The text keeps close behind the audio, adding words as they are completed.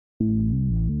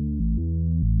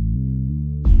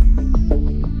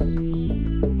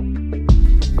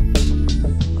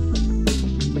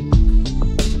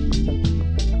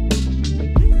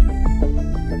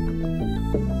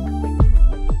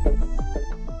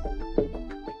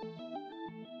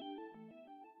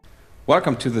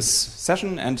Welcome to this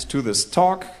session and to this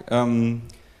talk.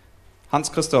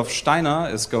 Hans-Christoph Steiner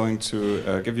is going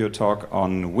to give you a talk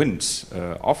on wind,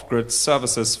 off-grid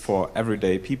services for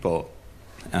everyday people.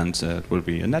 And it will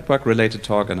be a network-related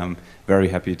talk, and I'm very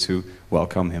happy to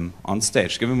welcome him on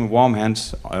stage. Give him a warm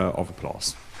hand of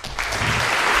applause.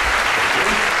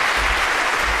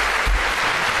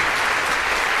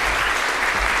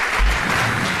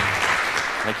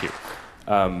 Thank you.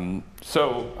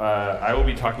 I will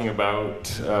be talking about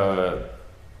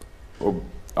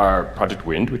our project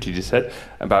Wind, which you just said,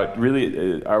 about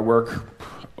really our work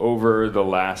over the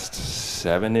last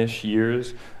 7-ish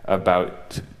years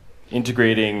about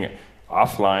integrating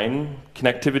offline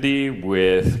connectivity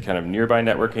with kind of nearby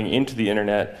networking into the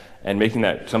internet and making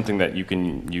that something that you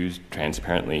can use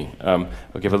transparently. I'll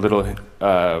give a little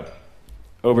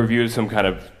overview of some kind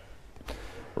of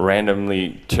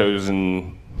randomly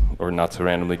chosen or not so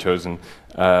randomly chosen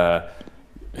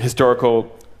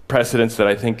historical precedents that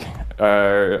I think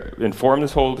inform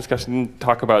this whole discussion,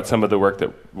 talk about some of the work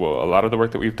that, well, a lot of the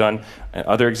work that we've done, and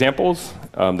other examples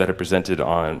that have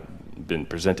been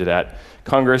presented at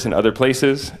Congress and other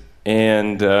places,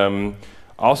 and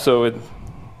also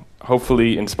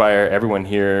hopefully inspire everyone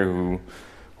here who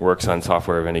works on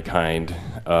software of any kind,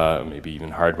 maybe even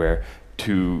hardware,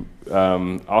 to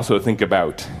also think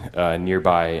about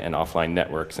nearby and offline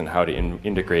networks and how to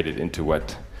integrate it into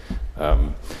what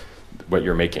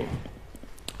you're making.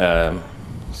 This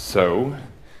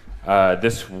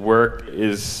work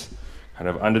is kind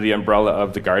of under the umbrella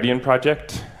of the Guardian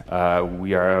project.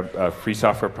 We are a free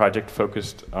software project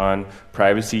focused on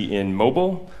privacy in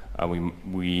mobile.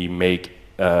 We make,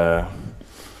 that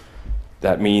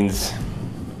means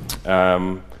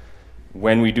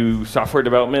when we do software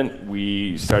development,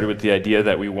 we started with the idea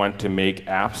that we want to make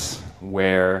apps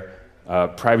where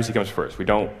privacy comes first. We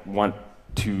don't want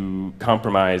to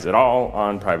compromise at all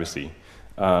on privacy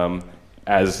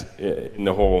as in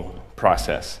the whole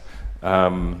process.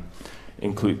 So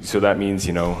that means,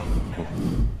 you know,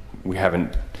 we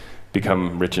haven't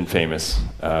become rich and famous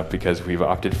because we've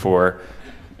opted for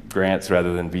grants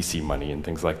rather than VC money and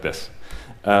things like this.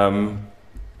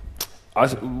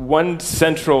 One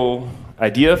central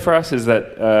idea for us is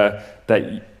that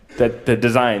the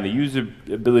design, the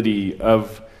usability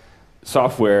of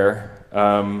software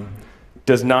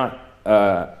is not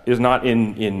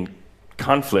in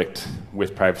conflict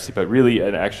with privacy, but really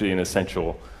actually an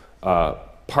essential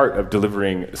part of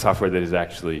delivering software that is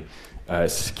actually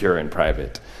secure and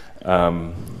private.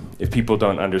 If people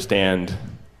don't understand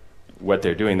what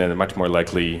they're doing, then they're much more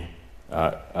likely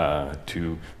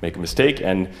to make a mistake.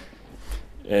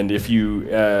 And if you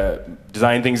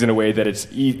design things in a way that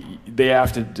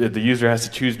the user has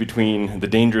to choose between the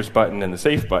dangerous button and the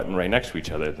safe button right next to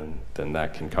each other, then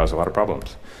that can cause a lot of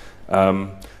problems.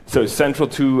 So central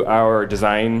to our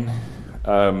design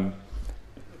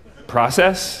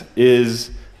process is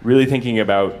really thinking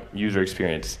about user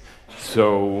experience.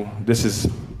 So this is,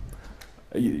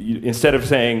 instead of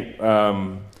saying,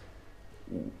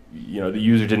 you know, the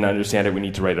user didn't understand it, we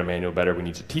need to write a manual better, we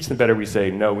need to teach them better, we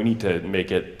say, no, we need to make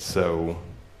it so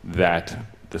that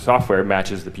the software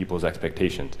matches the people's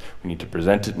expectations. We need to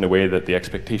present it in a way that the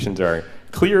expectations are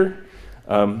clear,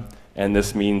 and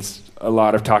this means a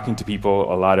lot of talking to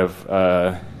people, a lot of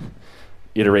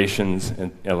iterations,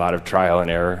 and a lot of trial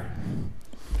and error.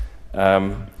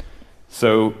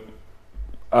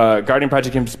 Guardian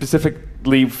Project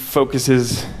specifically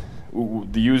focuses,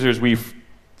 the users we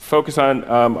focus on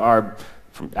are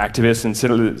from activists and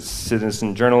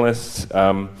citizen journalists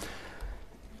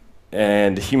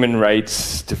and human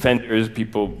rights defenders,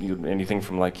 people, anything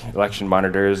from like election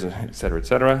monitors, et cetera, et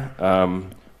cetera.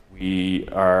 We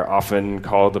are often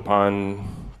called upon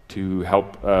to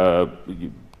help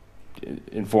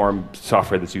inform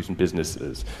software that's used in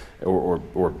businesses,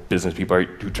 or business people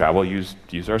who travel use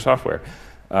our software.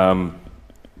 And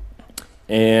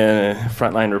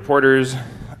frontline reporters,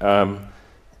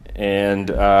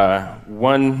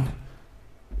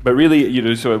 but really, you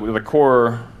know, so the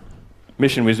core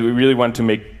mission was we really want to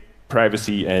make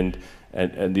privacy and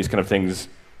these kind of things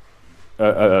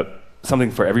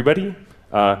something for everybody.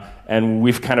 And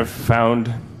we've kind of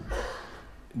found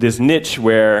this niche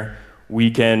where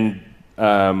we can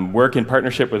work in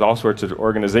partnership with all sorts of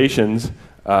organizations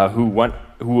who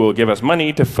will give us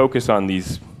money to focus on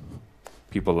these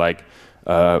people like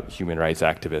human rights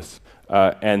activists.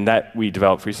 And that we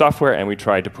develop free software, and we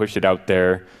try to push it out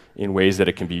there in ways that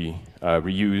it can be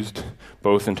reused,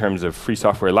 both in terms of free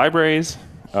software libraries,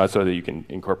 so that you can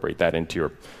incorporate that into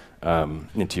your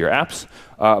apps,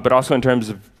 but also in terms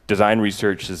of design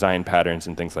research, design patterns,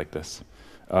 and things like this.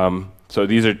 So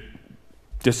these are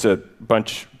just a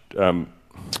bunch, some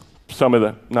of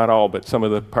the, not all, but some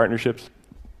of the partnerships.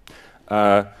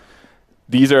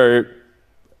 These are,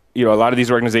 a lot of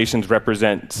these organizations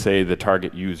represent, say, the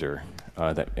target user.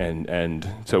 And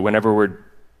so whenever we're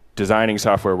designing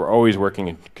software, we're always working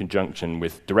in conjunction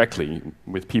directly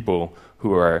with people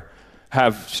who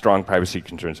have strong privacy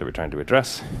concerns that we're trying to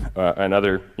address, and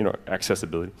other,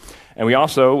 accessibility. And we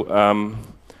also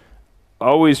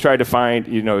always try to find,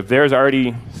 if there's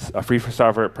already a free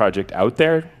software project out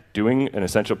there doing an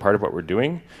essential part of what we're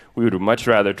doing, we would much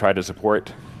rather try to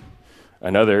support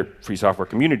another free software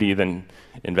community than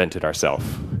invent it ourselves.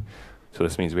 So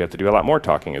this means we have to do a lot more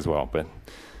talking as well. But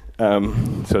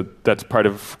so that's part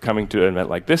of coming to an event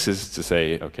like this, is to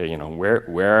say, okay,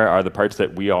 where are the parts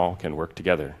that we all can work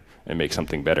together and make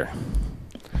something better?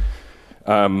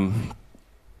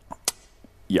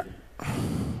 Yeah.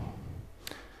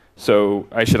 So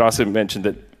I should also mention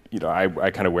that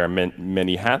I kind of wear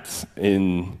many hats.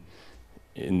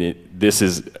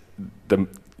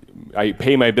 I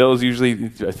pay my bills usually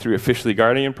through Officially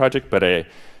Guardian project, but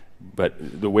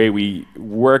the way we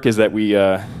work is that we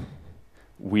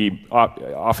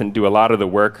often do a lot of the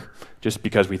work just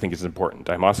because we think it's important.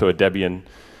 I'm also a Debian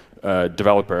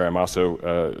developer. I'm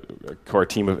also a core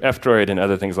team of F-Droid and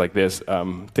other things like this,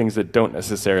 things that don't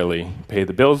necessarily pay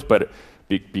the bills, but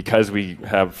because we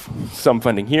have some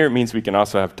funding here, it means we can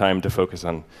also have time to focus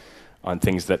on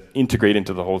things that integrate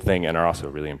into the whole thing and are also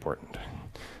really important.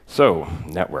 So,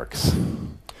 networks.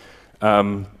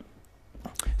 So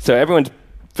everyone's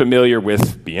familiar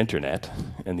with the internet,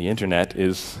 and the internet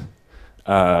is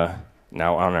now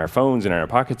on our phones and in our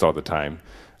pockets all the time.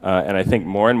 And I think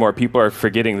more and more people are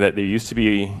forgetting that there used to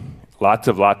be lots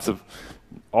of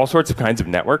all sorts of kinds of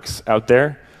networks out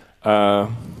there,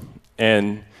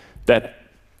 and that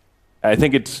I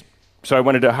think so I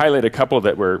wanted to highlight a couple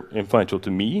that were influential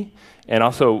to me, and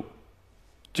also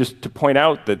just to point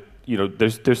out that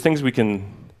there's things we can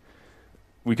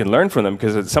learn from them,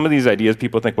 because some of these ideas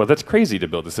people think, well, that's crazy to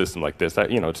build a system like this.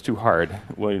 It's too hard.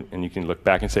 Well, and you can look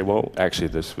back and say, well, actually,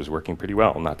 this was working pretty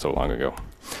well not so long ago.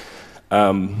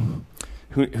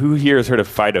 Who here has heard of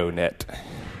FidoNet?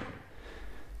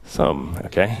 Some,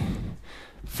 okay.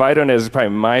 FidoNet is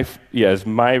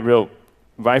probably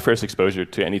my first exposure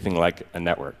to anything like a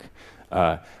network.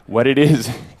 What it is,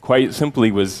 quite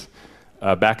simply, was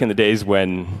back in the days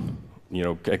when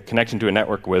a connection to a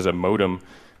network was a modem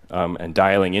and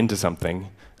dialing into something.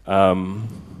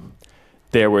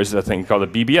 There was a thing called a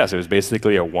BBS. It was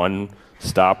basically a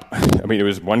one-stop. It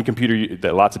was one computer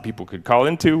that lots of people could call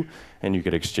into, and you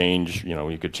could exchange.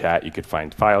 You could chat, you could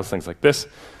find files, things like this.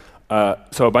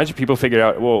 So a bunch of people figured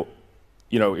out, well,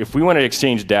 if we want to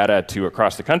exchange data to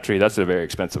across the country, that's a very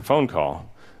expensive phone call.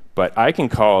 But I can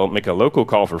make a local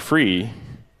call for free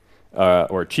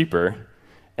or cheaper,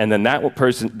 and then that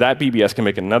BBS can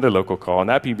make another local call, and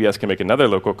that BBS can make another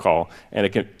local call,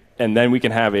 and then we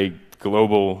can have a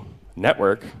global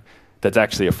network that's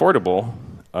actually affordable.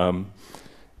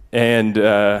 And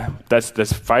that's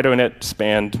FidoNet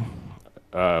spanned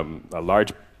a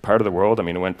large part of the world.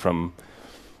 It went from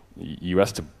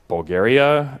U.S. to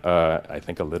Bulgaria, I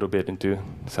think a little bit into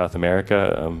South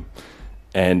America,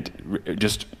 and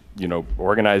just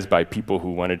organized by people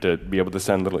who wanted to be able to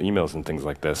send little emails and things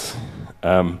like this.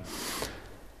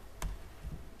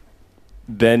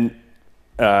 Then,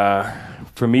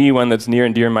 for me, one that's near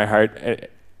and dear in my heart,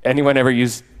 anyone ever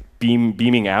used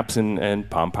beaming apps and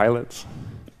Palm Pilots?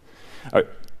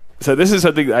 So this is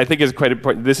something I think is quite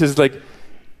important. This is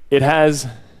it has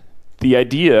the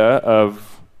idea of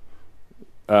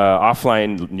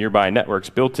offline nearby networks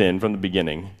built in from the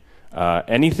beginning.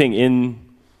 Anything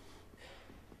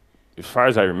as far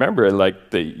as I remember,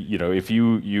 if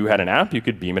you had an app, you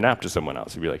could beam an app to someone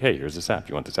else. You'd be like, hey, here's this app.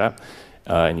 You want this app?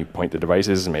 And you point the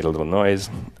devices and made a little noise.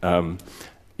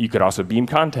 You could also beam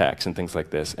contacts and things like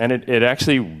this. And it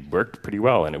actually worked pretty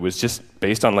well. And it was just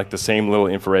based on the same little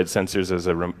infrared sensors as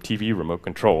a TV remote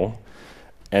control.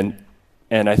 And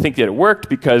I think that it worked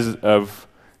because of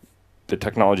the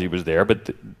technology was there. But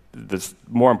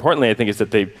more importantly, I think, is that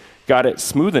they got it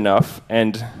smooth enough,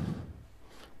 and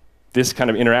this kind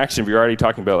of interaction we were already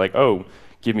talking about, oh,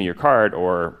 give me your card,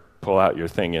 or pull out your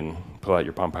thing and pull out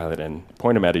your Palm Pilot and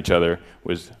point them at each other,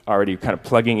 was already kind of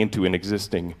plugging into an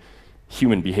existing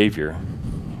human behavior.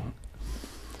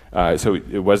 So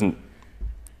it wasn't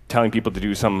telling people to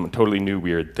do some totally new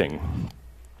weird thing.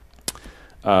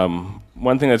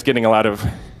 One thing that's getting a lot of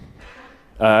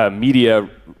media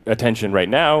attention right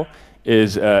now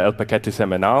is El Paquete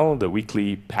Semanal, the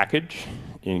weekly package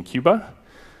in Cuba,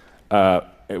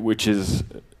 which is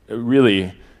a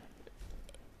really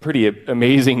pretty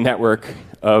amazing network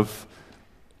of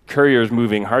couriers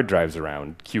moving hard drives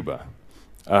around Cuba.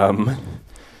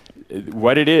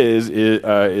 What it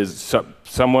is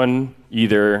someone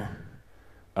either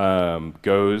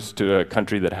goes to a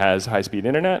country that has high-speed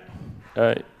internet,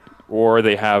 or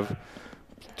they have,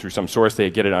 through some source, they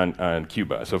get it on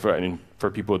Cuba. So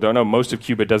for people who don't know, most of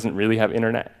Cuba doesn't really have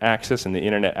internet access, and the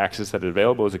internet access that is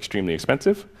available is extremely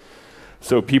expensive.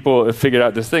 So people have figured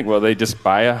out this thing. Well, they just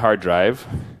buy a hard drive,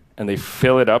 and they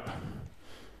fill it up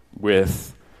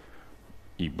with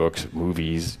ebooks,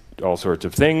 movies, all sorts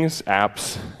of things,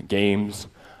 apps, games,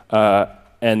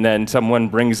 and then someone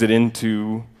brings it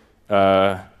into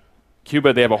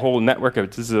Cuba. They have a whole network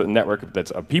this is a network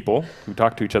that's of people who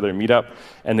talk to each other and meet up,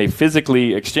 and they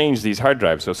physically exchange these hard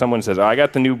drives. So someone says, oh, I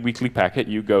got the new weekly packet.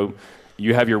 You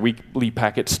have your weekly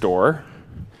packet store.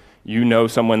 You know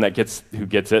someone who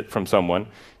gets it from someone.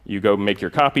 You go make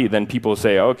your copy. Then people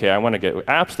say, okay, I want to get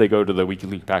apps. They go to the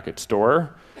weekly packet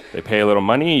store. They pay a little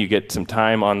money. You get some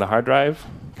time on the hard drive.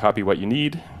 Copy what you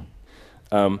need.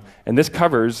 And this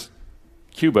covers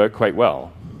Cuba quite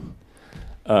well.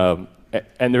 And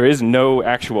there's no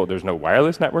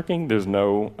wireless networking. There's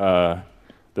no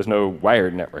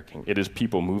wired networking. It is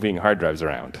people moving hard drives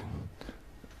around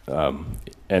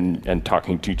and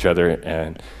talking to each other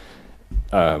and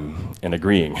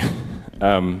agreeing.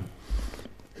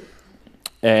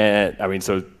 And I mean,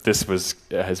 so this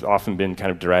has often been kind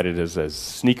of derided as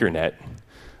sneakernet,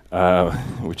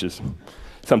 which is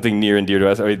something near and dear to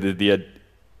us. I mean,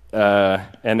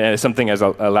 and something as a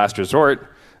last resort.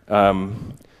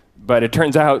 But it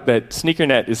turns out that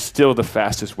sneakernet is still the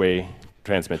fastest way to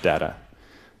transmit data.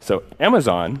 So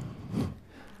Amazon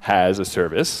has a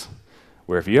service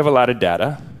where if you have a lot of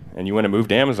data and you want to move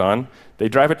to Amazon, they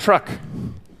drive a truck.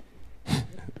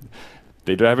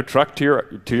 They drive a truck to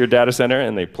your data center,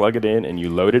 and they plug it in, and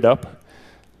you load it up.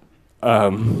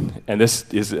 And this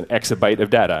is an exabyte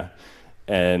of data.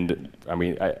 And I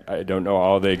mean, I don't know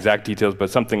all the exact details,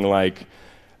 but something like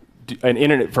an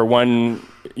internet, for one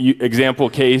example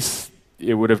case,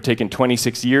 it would have taken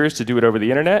 26 years to do it over the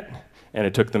internet, and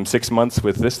it took them 6 months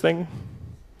with this thing.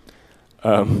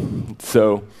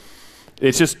 So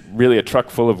it's just really a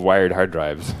truck full of wired hard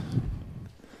drives.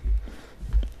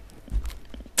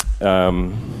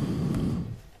 And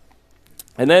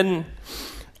then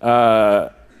I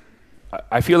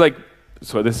feel like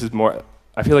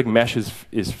mesh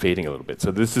is fading a little bit.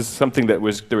 So this is something there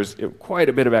was quite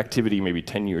a bit of activity maybe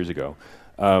 10 years ago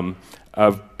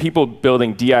of people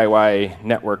building DIY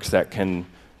networks that can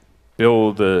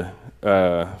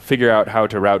figure out how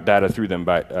to route data through them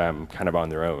by kind of on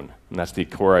their own. And that's the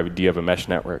core idea of a mesh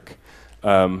network.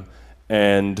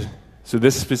 And so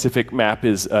this specific map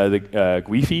is the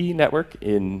Wi-Fi network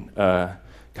in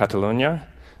Catalonia.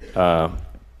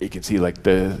 You can see like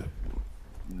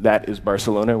that is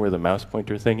Barcelona, where the mouse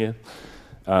pointer thing is.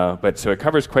 But so it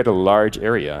covers quite a large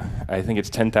area. I think it's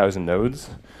 10,000 nodes.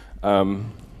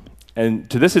 And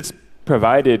to this, it's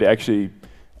provided actually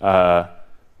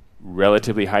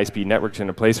relatively high-speed networks in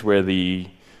a place where the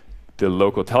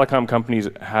local telecom companies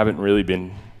haven't really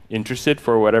been interested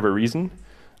for whatever reason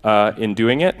in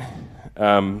doing it.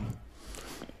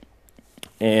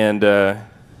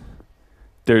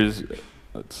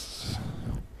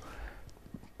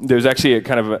 There's actually a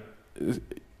kind of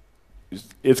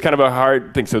it's kind of a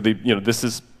hard thing. So this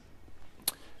is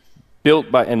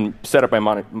built by and set up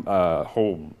by a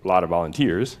whole lot of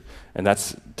volunteers, and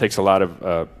that takes a lot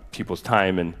of people's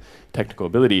time and technical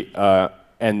ability.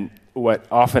 And what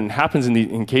often happens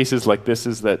in cases like this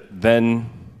is that then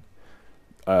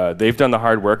they've done the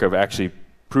hard work of actually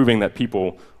proving that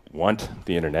people want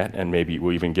the internet, and maybe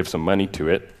will even give some money to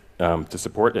it to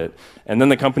support it. And then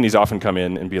the companies often come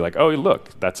in and be like, oh,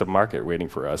 look, that's a market waiting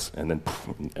for us, and then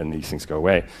poof, and these things go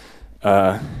away.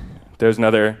 There's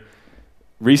another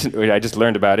recent, I just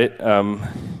learned about it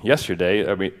yesterday.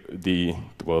 I mean,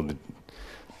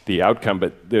 the outcome,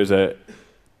 but there's a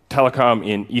telecom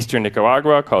in eastern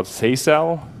Nicaragua called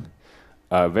Cecel.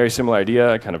 Very similar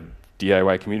idea, kind of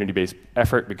DIY community-based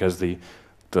effort, because the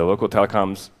local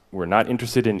telecoms were not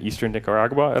interested in eastern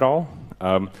Nicaragua at all.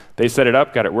 They set it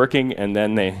up, got it working, and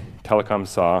then telecom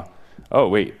saw, oh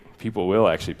wait, people will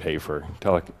actually pay for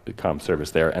telecom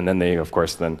service there. And then they, of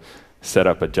course, then set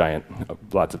up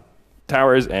lots of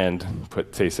towers and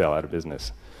put Cecel out of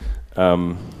business.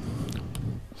 And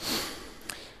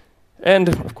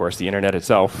of course, the internet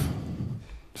itself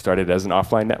started as an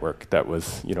offline network. That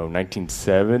was,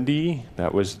 1970.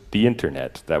 That was the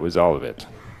internet. That was all of it.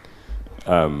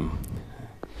 And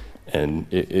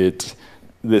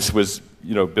this was,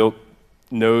 built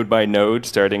node by node,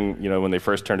 starting, when they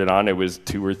first turned it on, it was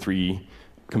 2 or 3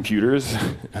 computers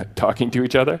talking to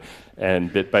each other,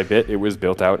 and bit by bit, it was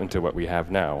built out into what we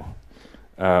have now.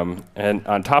 And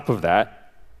on top of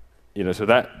that, so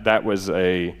that was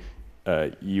a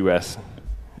U.S.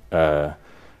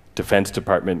 Defense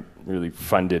Department really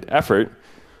funded effort.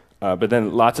 But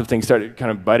then lots of things started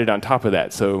kind of butted on top of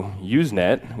that. So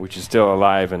Usenet, which is still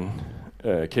alive and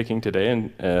kicking today,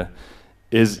 and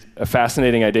is a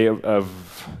fascinating idea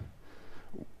of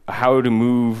how to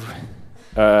move.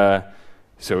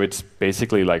 So it's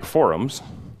basically like forums,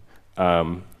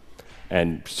 and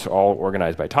it's all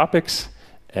organized by topics.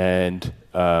 And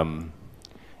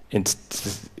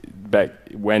back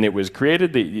when it was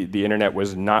created, the internet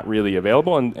was not really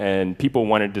available, and people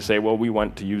wanted to say, well, we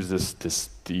want to use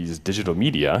these digital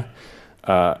media.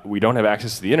 We don't have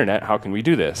access to the internet. How can we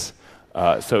do this?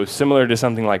 So similar to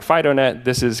something like FidoNet,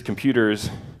 this is computers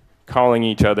calling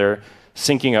each other,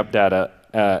 syncing up data,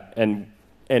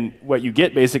 and what you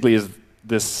get basically is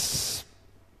this.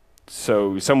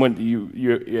 So someone,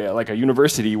 like a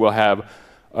university, will have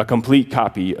a complete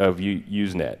copy of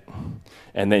Usenet,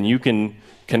 and then you can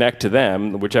connect to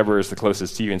them, whichever is the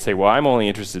closest to you, and say, well, I'm only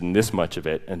interested in this much of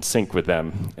it, and sync with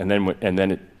them. And then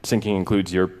syncing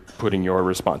includes putting your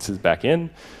responses back in.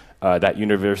 That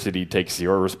university takes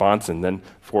your response and then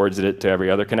forwards it to every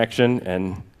other connection,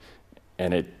 and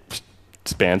it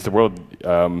spans the world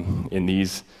in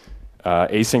these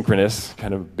asynchronous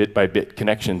kind of bit-by-bit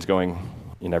connections going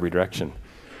in every direction.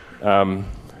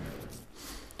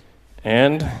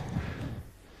 And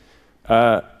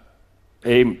a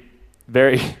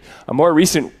more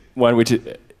recent one, which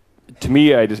to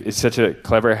me is such a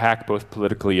clever hack, both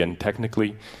politically and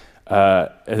technically.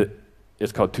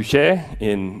 It's called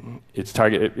Touché.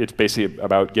 It's basically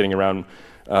about getting around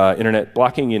internet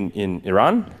blocking in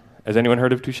Iran. Has anyone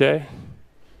heard of Touché?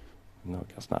 No,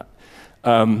 I guess not.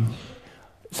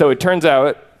 So it turns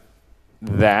out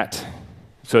that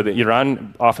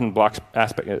Iran often blocks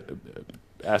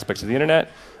aspects of the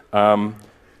internet.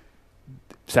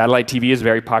 Satellite TV is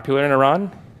very popular in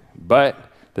Iran, but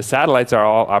the satellites are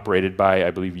all operated by,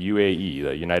 I believe, UAE,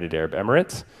 the United Arab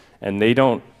Emirates, and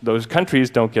those countries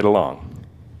don't get along.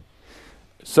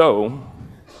 So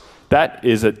that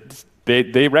is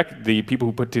the people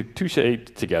who put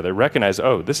Touché together recognize,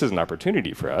 oh, this is an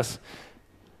opportunity for us,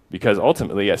 because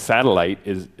ultimately a satellite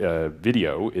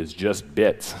video is just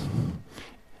bits.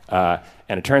 And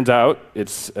it turns out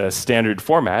it's a standard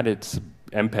format, it's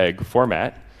MPEG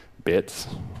format, bits.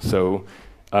 So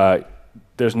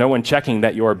there's no one checking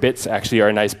that your bits actually are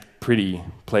a nice, pretty,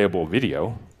 playable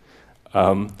video.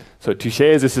 So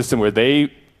Touché is a system where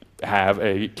they have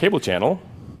a cable channel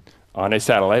on a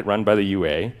satellite run by the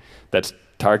UA that's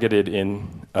targeted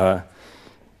in.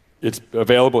 It's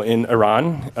available in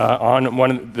Iran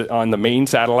on the main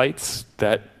satellites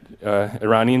that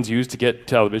Iranians use to get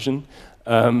television.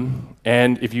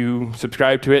 And if you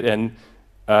subscribe to it, and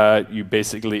you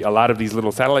basically, a lot of these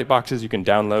little satellite boxes you can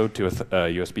download to a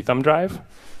USB thumb drive.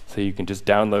 So you can just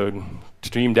download,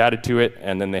 stream data to it,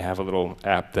 and then they have a little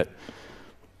app that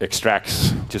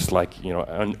extracts, just like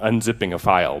unzipping a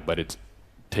file, but it's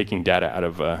taking data out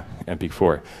of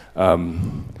MP4.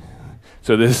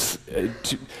 So this,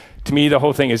 to me, the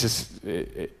whole thing is just,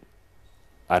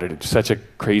 I don't know, such a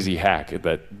crazy hack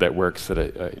that works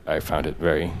that I found it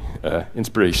very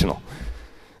inspirational.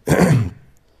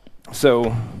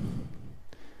 So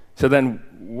then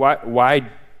why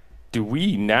do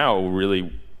we now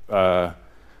really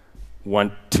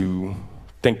want to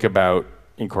think about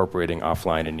incorporating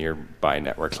offline and nearby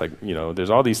networks? Like, there's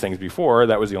all these things before,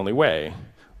 that was the only way,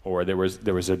 or there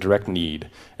was a direct need.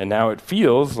 And now it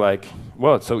feels like,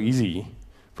 well, it's so easy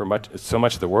for so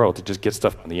much of the world to just get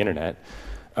stuff on the internet.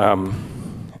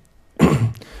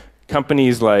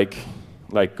 Companies like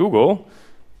Google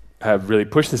have really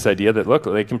pushed this idea that, look,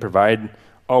 they can provide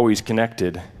always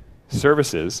connected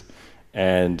services,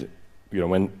 and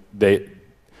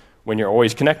when you're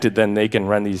always connected, then they can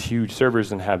run these huge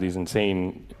servers and have these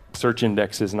insane search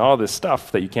indexes and all this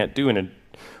stuff that you can't do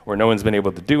or no one's been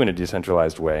able to do in a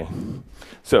decentralized way.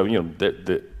 So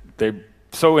they're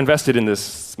so invested in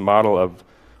this model of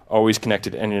always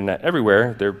connected internet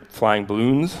everywhere. They're flying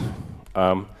balloons.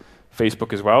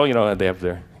 Facebook as well. They have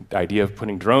their idea of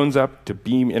putting drones up to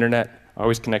beam internet,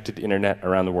 always connected internet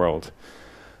around the world.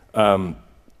 And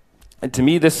to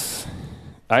me,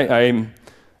 I've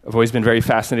always been very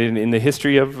fascinated in the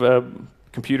history of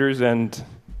computers and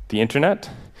the internet,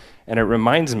 and it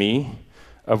reminds me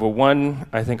of one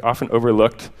I think often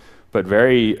overlooked but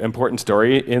very important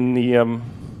story in the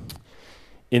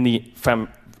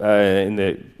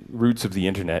roots of the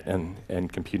internet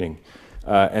and computing,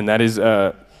 and that is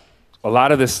a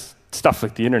lot of this stuff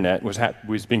like the internet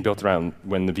was being built around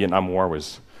when the Vietnam War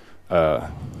was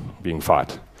being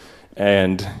fought.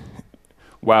 And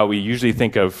while we usually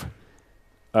think of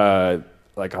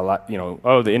like a lot,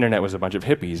 oh, the internet was a bunch of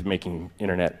hippies making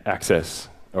internet access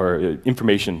or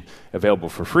information available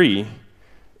for free,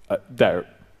 that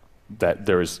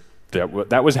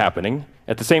was happening.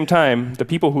 At the same time, the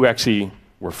people who actually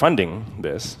were funding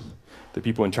this, the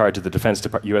people in charge of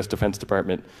the U.S. Defense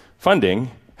Department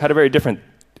funding, had a very different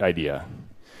idea.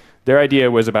 Their idea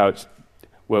was about,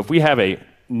 well, if we have a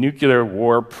nuclear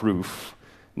war-proof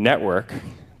network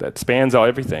that spans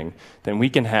everything, then we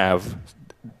can have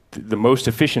the most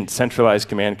efficient centralized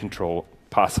command control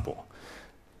possible.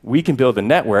 We can build a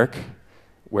network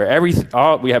where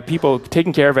we have people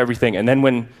taking care of everything, and then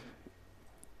when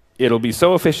it'll be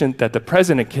so efficient that the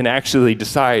president can actually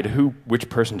decide which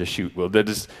person to shoot. They'll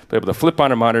just be able to flip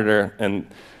on a monitor, and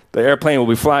the airplane will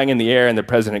be flying in the air, and the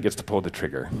president gets to pull the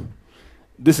trigger.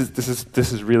 This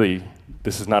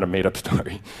is not a made-up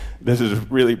story. This is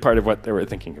really part of what they were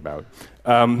thinking about.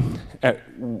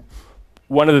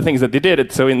 One of the things that they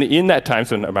did, so in that time,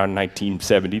 so around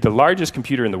 1970, the largest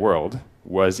computer in the world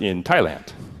was in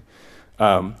Thailand,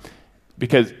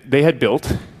 because they had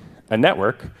built a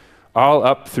network all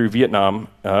up through Vietnam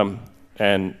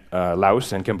and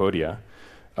Laos and Cambodia,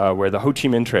 where the Ho Chi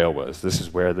Minh Trail was. This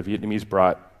is where the Vietnamese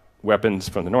brought weapons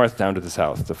from the north down to the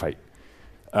south to fight.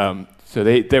 So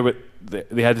they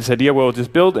had this idea, well, we'll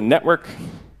just build a network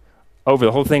over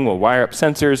the whole thing. We'll wire up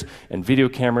sensors and video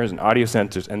cameras and audio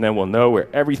sensors, and then we'll know where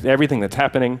everything that's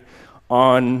happening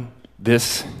on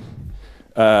this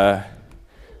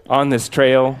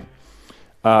trail.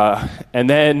 And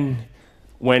then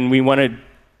when we want to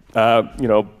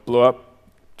blow up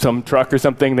some truck or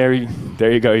something, there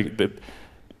you go.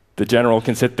 The general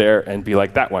can sit there and be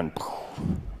like, that one.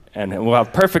 And we'll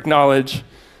have perfect knowledge.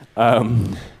 So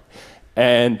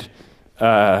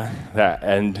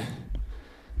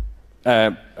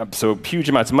huge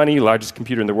amounts of money, largest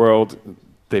computer in the world.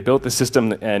 They built the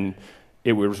system, and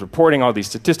it was reporting all these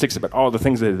statistics about all the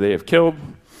things that they have killed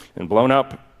and blown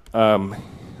up.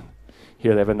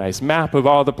 Here they have a nice map of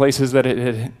all the places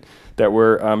that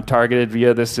were targeted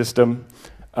via this system.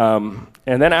 And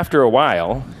then after a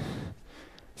while,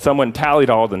 someone tallied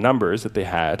all the numbers that they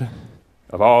had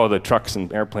of all the trucks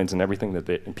and airplanes and everything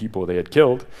and people they had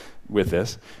killed with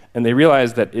this, and they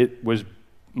realized that it was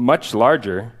much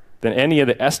larger than any of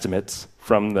the estimates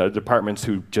from the departments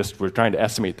who just were trying to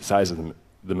estimate the size of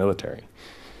the military.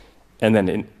 And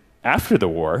then after the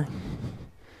war,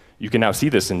 you can now see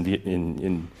this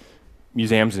in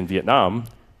museums in Vietnam.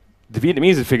 The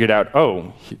Vietnamese had figured out,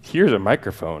 oh, here's a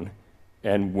microphone,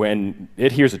 and when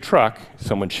it hears a truck,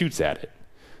 someone shoots at it.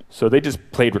 So they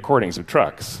just played recordings of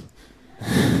trucks.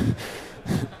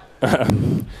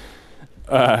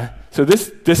 So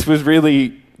this was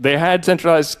really, they had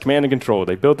centralized command and control.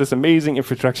 They built this amazing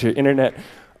infrastructure, internet,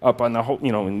 up on the whole,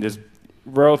 in this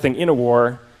rural thing in a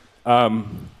war,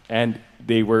 and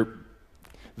they were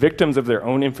victims of their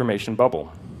own information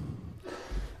bubble.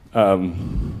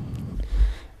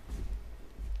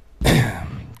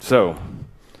 So,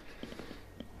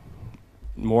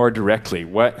 more directly,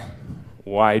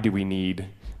 why do we need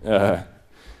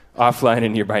offline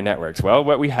and nearby networks? Well,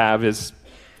 what we have is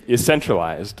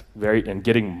centralized, and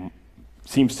getting,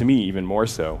 seems to me, even more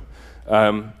so.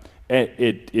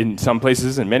 In some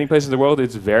places, in many places of the world,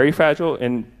 it's very fragile.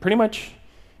 In pretty much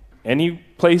any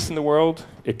place in the world,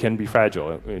 it can be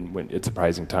fragile at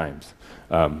surprising times.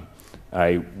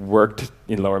 I worked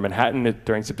in Lower Manhattan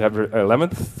during September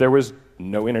 11th. There was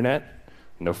no internet,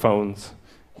 no phones,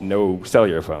 no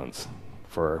cellular phones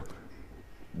for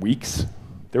weeks.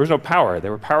 There was no power.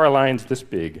 There were power lines this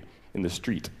big in the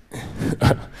street.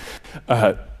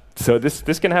 So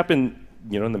this can happen,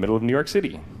 in the middle of New York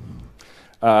City.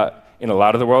 In a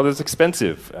lot of the world, it's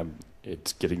expensive.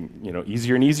 It's getting,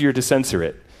 easier and easier to censor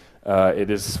it.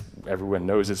 Everyone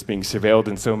knows it's being surveilled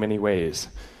in so many ways.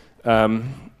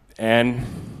 And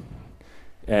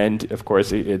of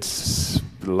course, it's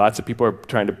lots of people are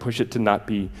trying to push it to not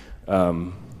be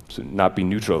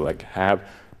neutral, like to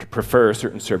prefer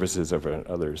certain services over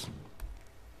others.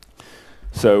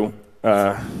 So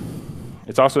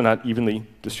it's also not evenly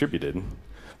distributed.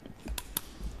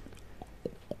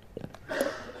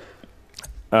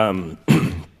 So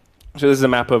this is a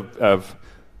map of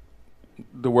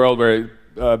the world where,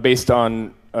 based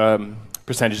on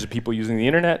percentage of people using the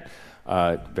internet,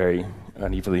 very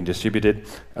unevenly distributed.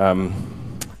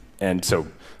 And so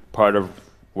part of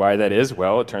why that is,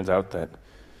 well, it turns out that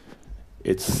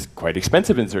it's quite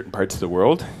expensive in certain parts of the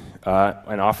world,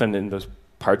 and often in those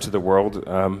parts of the world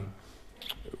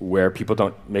where people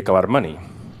don't make a lot of money.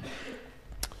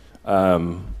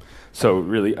 So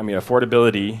really, I mean,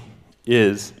 affordability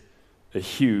is a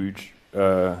huge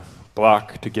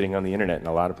block to getting on the internet in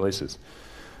a lot of places.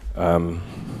 I mean,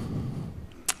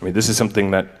 this is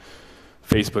something that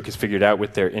Facebook has figured out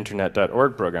with their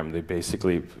internet.org program. They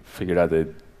basically figured out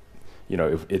that, you know,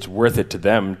 if it's worth it to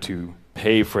them to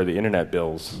pay for the internet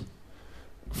bills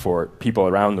for people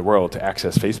around the world to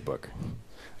access Facebook.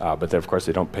 But then, of course,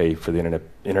 they don't pay for the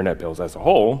internet bills as a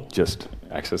whole, just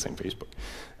accessing Facebook.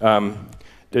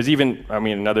 There's even, I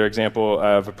mean, another example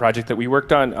of a project that we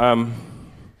worked on.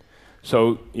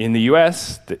 So in the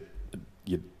US,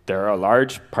 there are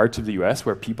large parts of the US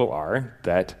where people are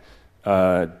that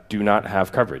do not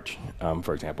have coverage.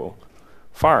 For example,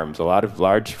 farms, a lot of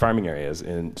large farming areas.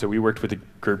 And so we worked with a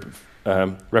group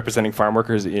representing farm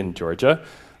workers in Georgia.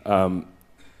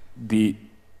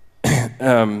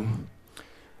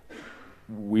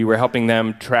 We were helping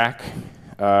them track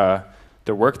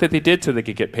the work that they did so they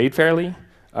could get paid fairly.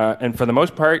 And for the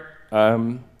most part,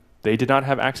 they did not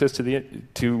have access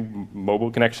to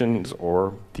mobile connections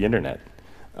or the internet.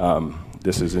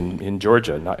 This is in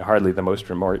Georgia, not hardly the most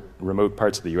remote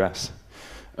parts of the US.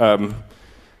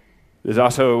 There's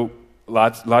also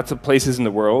lots of places in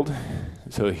the world,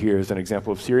 so here's an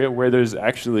example of Syria, where there's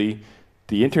actually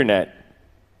the internet,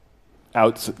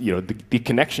 the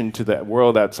connection to the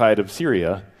world outside of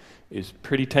Syria is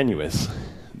pretty tenuous.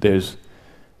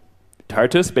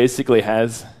 Tartus basically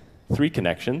has 3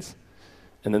 connections,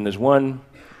 and then there's one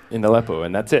in Aleppo,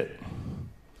 and that's it.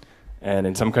 And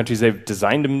in some countries, they've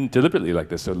designed them deliberately like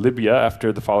this. So Libya,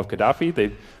 after the fall of Gaddafi,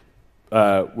 they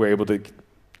were able to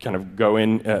kind of go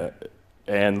in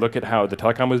and look at how the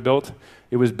telecom was built.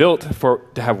 It was built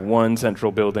to have one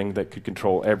central building that could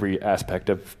control every aspect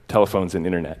of telephones and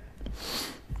internet.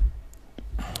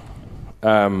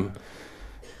 And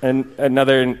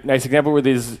another nice example were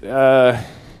these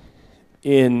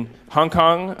in Hong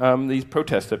Kong, these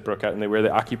protests that broke out, and they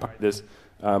occupied this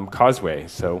causeway.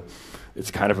 So it's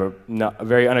kind of a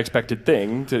very unexpected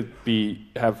thing to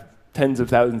have tens of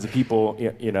thousands of people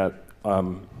in a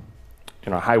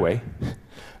highway,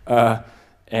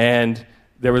 and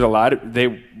there was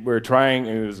they were trying.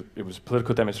 It was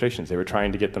political demonstrations. They were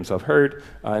trying to get themselves heard,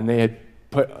 and they had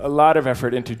put a lot of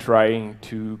effort into trying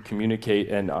to communicate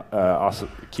and also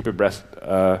keep abreast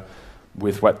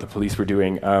with what the police were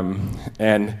doing.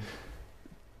 And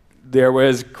there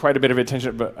was quite a bit of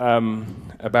attention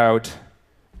about.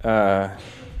 I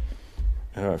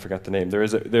forgot the name.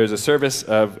 There's a service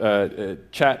of a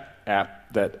chat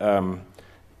app that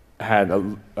had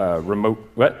a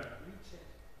remote. What?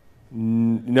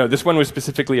 No, this one was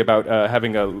specifically about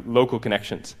having a local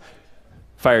connections.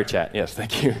 FireChat, yes,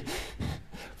 thank you.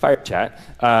 FireChat,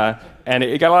 and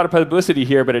it got a lot of publicity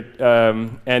here, but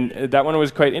and that one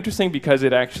was quite interesting because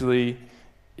it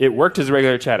worked as a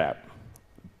regular chat app.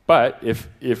 But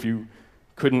if you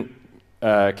couldn't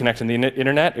connect to the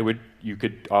internet, you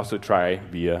could also try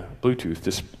via Bluetooth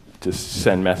to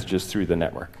send messages through the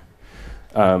network.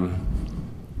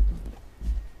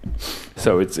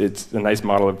 So it's a nice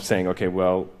model of saying, okay,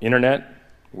 well, internet,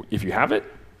 if you have it,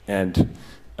 and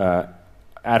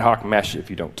ad hoc mesh if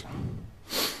you don't.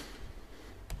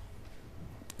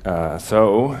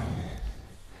 So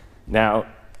now,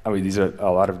 I mean, these are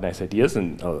a lot of nice ideas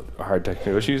and hard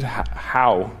technical issues.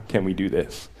 How can we do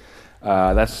this?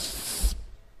 That's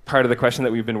part of the question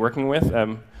that we've been working with.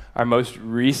 Our most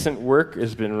recent work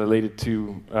has been related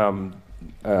to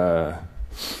a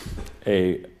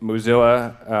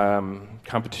Mozilla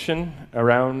competition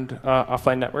around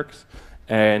offline networks.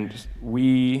 And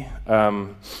we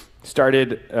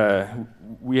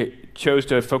we chose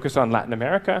to focus on Latin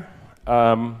America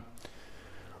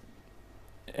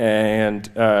and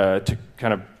to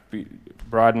kind of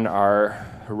broaden our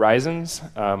horizons.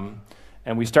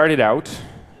 And we started out,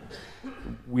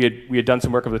 we had done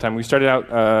some work over the time. We started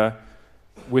out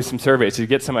with some surveys to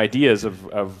get some ideas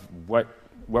of what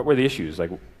were the issues,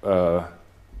 like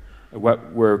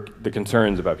what were the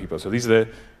concerns about people. So these are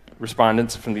the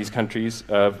respondents from these countries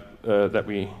that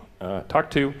we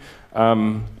talked to.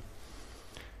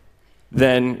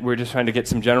 Then we're just trying to get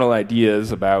some general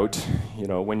ideas about,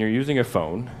 when you're using a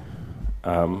phone,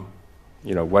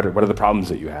 what are the problems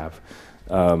that you have,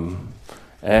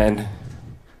 and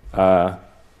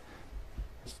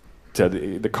so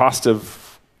the cost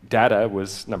of data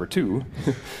was number 2,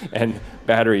 and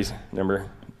batteries number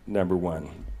 1.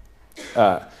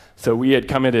 So we had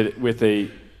come at it with a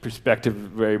perspective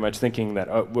very much thinking that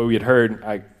what we had heard,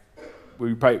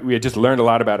 we had just learned a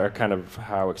lot about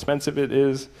how expensive it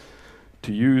is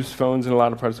to use phones in a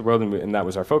lot of parts of the world, and that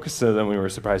was our focus. So then we were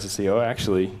surprised to see,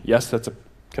 actually, yes, that's a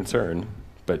concern,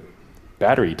 but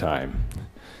battery time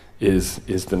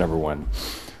is the number one.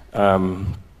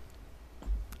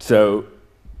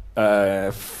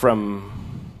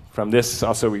 From this,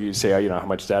 also we say, how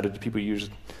much data do people use?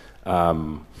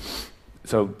 So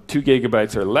 2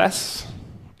 gigabytes or less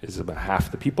is about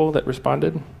half the people that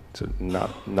responded, so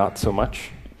not so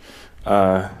much.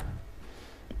 And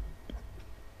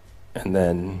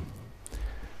then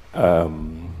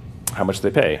how much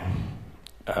they pay.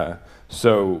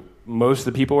 So most of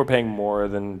the people were paying more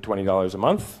than $20 a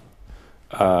month,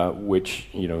 which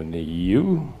in the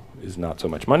EU is not so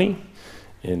much money.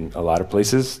 In a lot of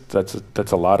places, that's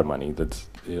a lot of money. That's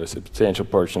a substantial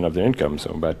portion of their income, so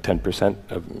about 10%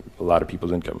 of a lot of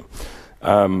people's income.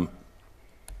 And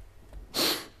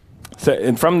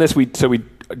from this, we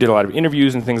did a lot of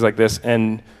interviews and things like this,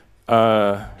 and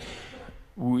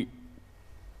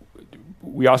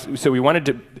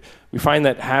we find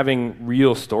that having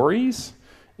real stories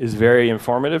is very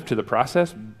informative to the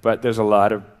process, but there's a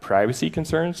lot of privacy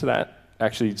concerns to that.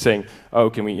 Actually saying, oh,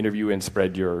 can we interview and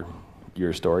spread your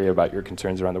story about your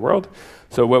concerns around the world?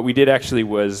 So what we did actually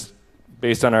was,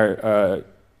 based on our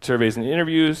surveys and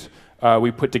interviews,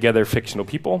 we put together fictional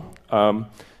people,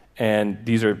 and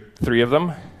these are 3 of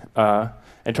them,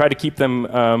 and try to keep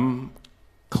them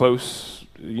close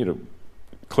to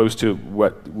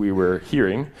what we were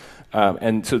hearing.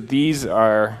 And so these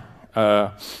are,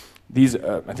 I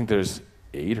think there's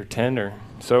 8 or 10 or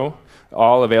so,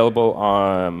 all available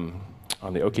on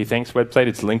the OK Thanks website.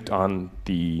 It's linked on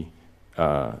the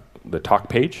talk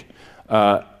page.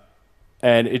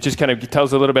 And it just kind of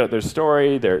tells a little bit of their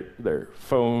story, their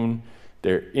phone,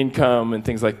 their income, and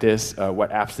things like this, what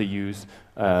apps they use,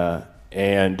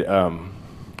 and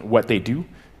what they do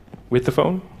with the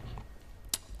phone.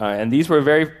 And these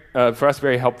were for us,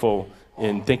 very helpful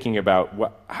in thinking about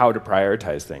how to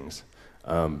prioritize things.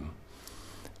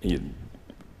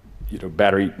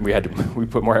 Battery. We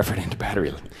put more effort into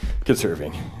battery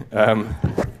conserving.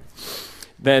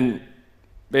 Then,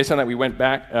 based on that, we went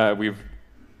back. The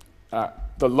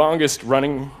longest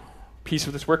running piece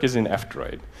of this work is in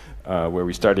F-Droid, where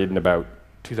we started in about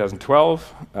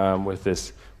 2012 with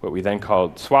this, what we then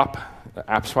called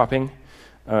app swapping.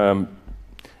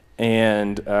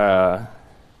 And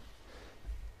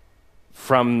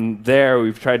from there,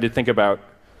 we've tried to think about,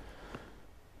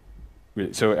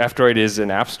 so F-Droid is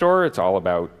an app store. It's all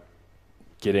about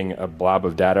getting a blob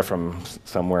of data from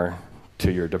somewhere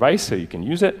to your device so you can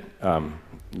use it,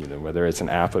 whether it's an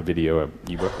app, a video, an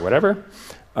ebook, or whatever.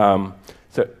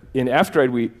 So in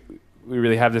F-Droid, we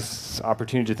really have this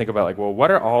opportunity to think about, what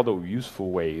are all the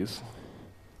useful ways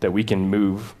that we can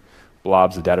move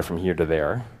blobs of data from here to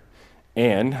there?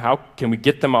 And how can we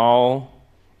get them all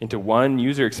into one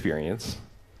user experience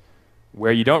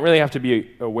where you don't really have to be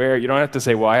aware, you don't have to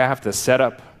say, well, I have to,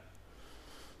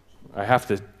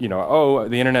 oh,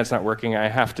 the internet's not working, I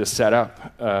have to set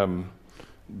up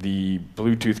the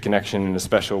Bluetooth connection in a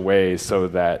special way so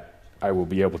that I will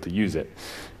be able to use it.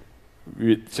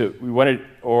 So we wanted,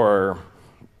 or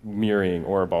mirroring,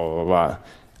 or blah, blah, blah.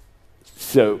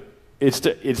 So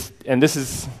and this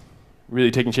is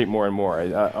really taking shape more and more.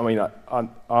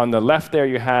 On the left there,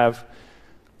 you have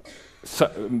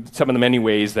some of the many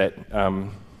ways that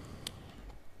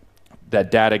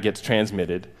that data gets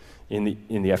transmitted in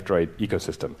the F-Droid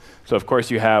ecosystem. So of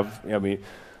course you have,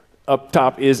 up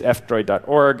top is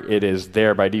fdroid.org. It is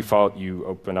there by default. You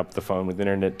open up the phone with the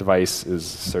internet device,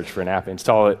 search for an app,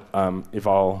 install it. If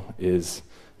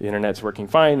the internet's working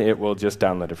fine, it will just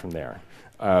download it from there.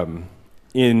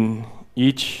 In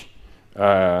each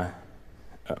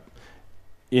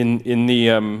in the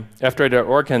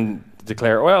fdroid.org can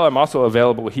declare, well, I'm also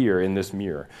available here in this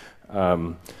mirror.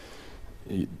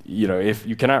 If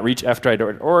you cannot reach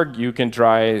fdroid.org, you can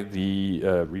try the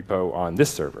repo on this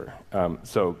server.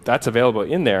 So that's available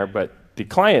in there, but the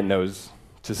client knows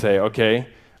to say, okay,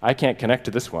 I can't connect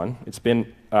to this one. It's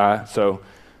been, so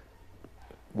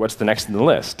what's the next in the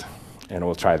list? And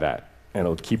we'll try that. And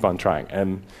it'll keep on trying.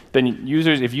 And then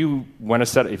users, if you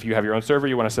have your own server,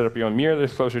 you want to set up your own mirror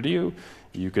that's closer to you,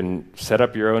 you can set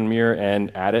up your own mirror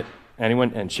and add it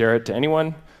and share it to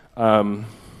anyone.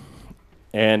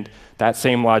 And that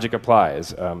same logic applies.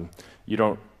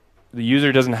 The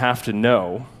user doesn't have to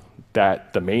know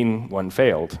that the main one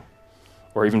failed,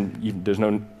 or even there's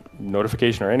no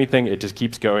notification or anything. It just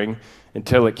keeps going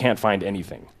until it can't find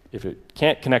anything. If it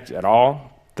can't connect at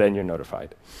all, then you're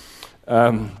notified.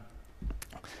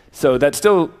 So that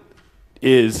still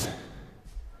is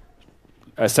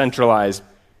a centralized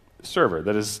server.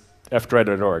 That is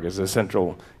fdroid.org is a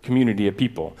central community of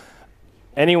people.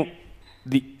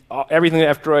 Everything that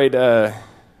F-Droid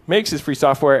makes is free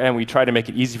software, and we try to make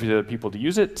it easy for the people to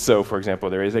use it. So, for example,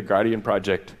 there is a Guardian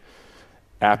project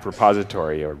app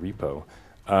repository or repo.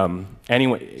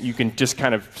 Anyway, you can just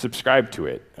kind of subscribe to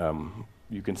it.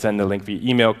 You can send the link via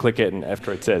email, click it, and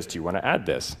F-Droid says, do you want to add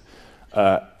this?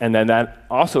 And then that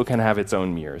also can have its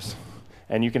own mirrors.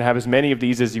 And you can have as many of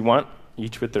these as you want,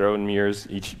 each with their own mirrors,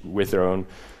 each with their own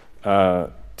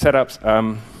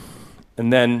setups.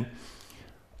 And then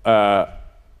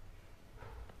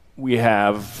we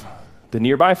have the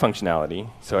nearby functionality.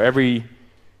 So every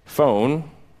phone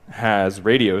has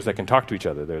radios that can talk to each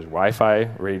other. There's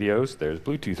Wi-Fi radios, there's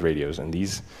Bluetooth radios, and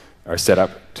these are set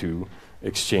up to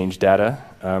exchange data.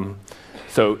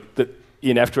 So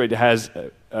in F-Droid, it has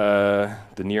the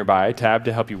Nearby tab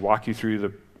to help you walk you through the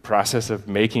process of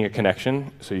making a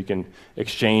connection, so you can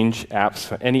exchange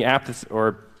apps. Any app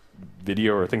or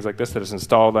video or things like this that is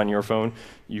installed on your phone,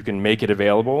 you can make it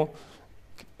available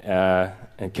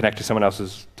and connect to someone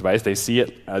else's device. They see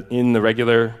it in the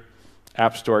regular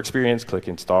App Store experience, click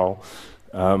install.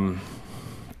 And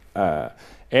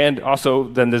also,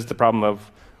 then there's the problem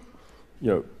of,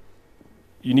 you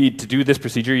need to do this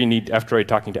procedure, you need F-Droid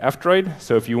talking to F-Droid.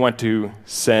 So if you want to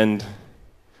send,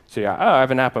 say, I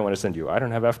have an app I want to send you. I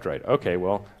don't have F-Droid. OK,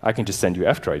 well, I can just send you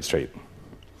F-Droid straight.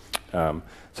 So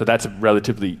that's a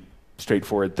relatively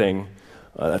straightforward thing.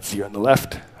 That's here on the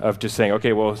left, of just saying,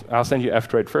 OK, well, I'll send you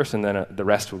F-Droid first, and then the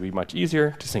rest will be much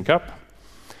easier to sync up.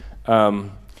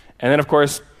 And then, of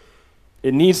course,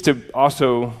 it needs to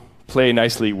also play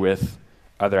nicely with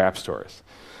other app stores.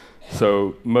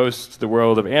 So the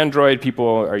world of Android, people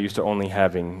are used to only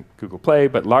having Google Play,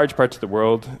 but large parts of the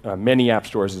world, many app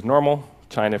stores is normal.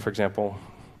 China, for example,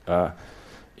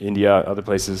 India, other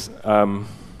places. And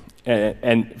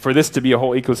for this to be a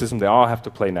whole ecosystem, they all have to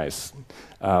play nice.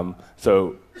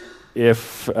 So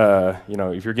if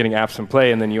you're getting apps from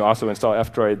Play and then you also install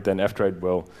F-Droid, then F-Droid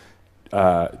will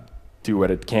do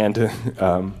what it can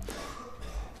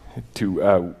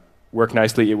to work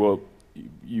nicely.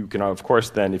 You can, of course,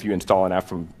 then, if you install an app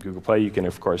from Google Play, you can,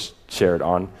 of course, share it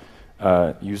on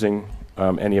using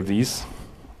any of these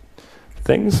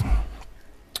things.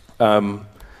 And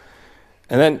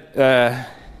then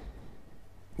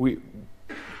we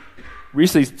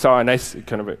recently saw a nice,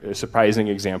 kind of a surprising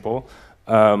example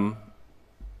that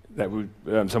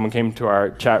someone came to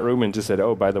our chat room and just said,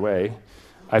 oh, by the way,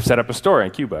 I've set up a store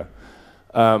in Cuba.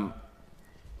 And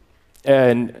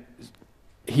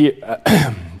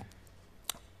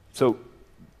so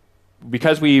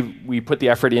because we put the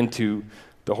effort into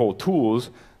the whole tools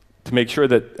to make sure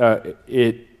that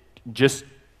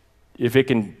if it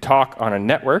can talk on a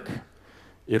network,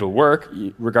 it'll work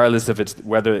regardless of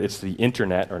whether it's the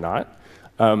internet or not.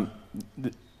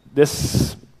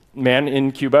 This man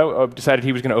in Cuba decided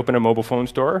he was going to open a mobile phone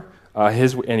store,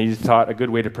 and he thought a good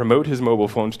way to promote his mobile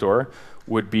phone store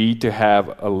would be to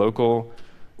have a local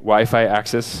Wi-Fi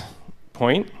access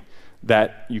point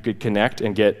that you could connect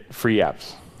and get free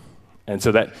apps. And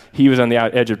so that he was on the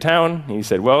edge of town, and he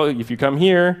said, well, if you come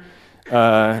here,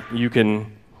 you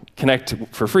can connect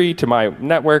for free to my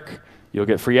network, you'll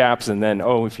get free apps, and then,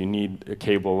 if you need a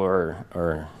cable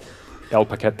or El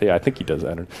Paquete, I think he does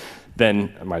that,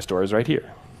 then my store is right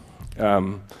here.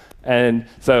 And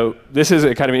so this is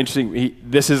a kind of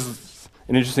this is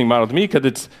an interesting model to me, because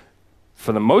it's,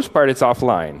 for the most part, it's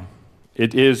offline.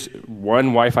 It is one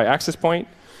Wi-Fi access point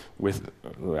with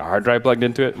a hard drive plugged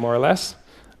into it, more or less,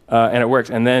 and it works.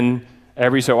 And then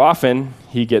every so often,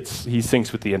 he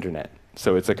syncs with the internet.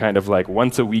 So it's a kind of like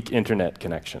once-a-week internet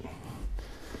connection.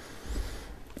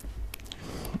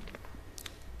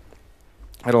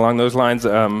 And along those lines,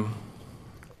 there's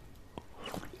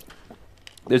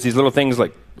these little things,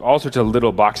 like all sorts of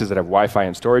little boxes that have Wi-Fi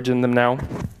and storage in them now.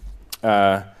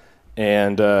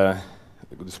 And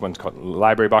this one's called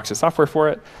Library Boxes Software for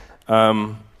it.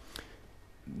 It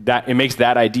makes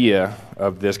that idea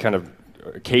of this kind of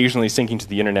occasionally syncing to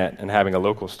the internet and having a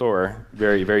local store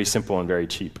very, very simple and very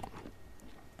cheap.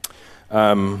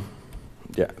 So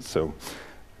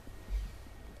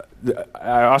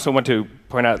I also want to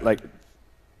point out,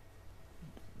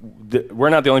 we're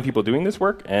not the only people doing this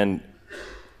work, and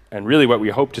really what we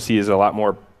hope to see is a lot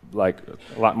more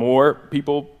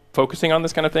people focusing on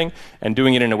this kind of thing and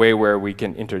doing it in a way where we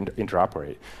can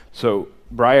interoperate. So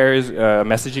Briar's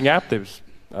messaging app, there's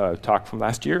a talk from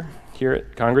last year here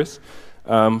at Congress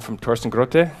from Torsten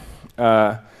Grote,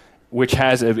 which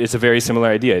it's a very similar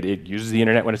idea. It uses the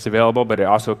internet when it's available, but it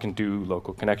also can do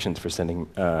local connections for sending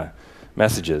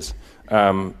messages.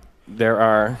 We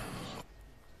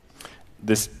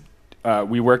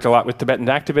worked a lot with Tibetan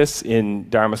activists in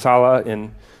Dharamsala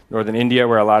in northern India,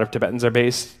 where a lot of Tibetans are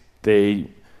based. They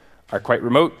are quite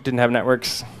remote, didn't have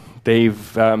networks. They've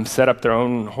set up their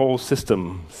own whole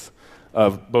systems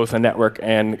of both a network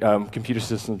and computer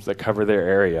systems that cover their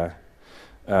area.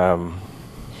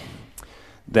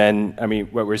 Then, I mean,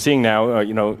 what we're seeing now,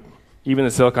 even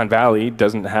the Silicon Valley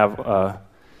doesn't have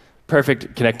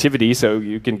perfect connectivity, so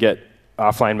you can get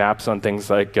offline maps on things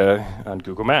like on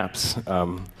Google Maps.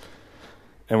 And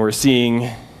we're seeing,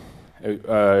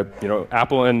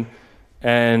 Apple and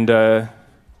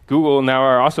Google now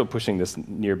are also pushing this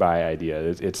nearby idea.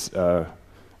 It's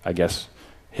I guess,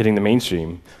 hitting the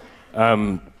mainstream.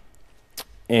 And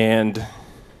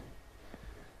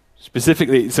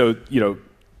specifically, so,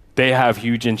 they have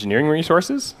huge engineering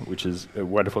resources, which is a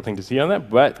wonderful thing to see on that,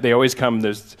 but they always come,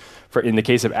 in the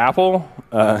case of Apple,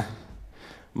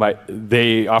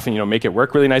 they often make it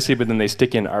work really nicely, but then they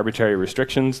stick in arbitrary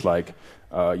restrictions, like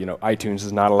iTunes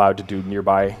is not allowed to do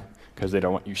nearby because they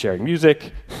don't want you sharing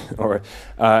music, or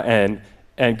and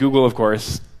Google, of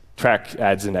course,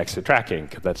 adds in extra tracking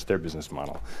because that's their business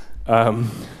model.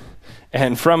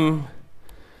 And from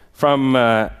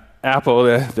Apple,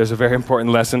 there's a very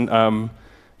important lesson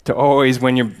to always,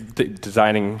 when you're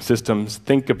designing systems,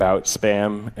 think about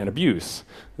spam and abuse.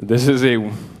 This is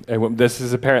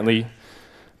apparently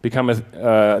become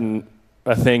a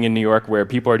thing in New York where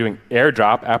people are doing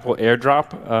AirDrop. Apple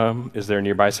AirDrop is their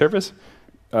nearby service.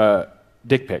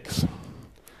 Dick pics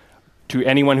to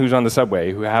anyone who's on the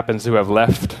subway who happens to have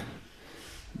left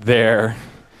their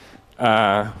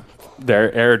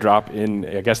AirDrop in.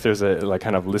 I guess there's a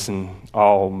kind of listen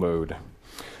all mode.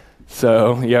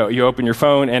 So you open your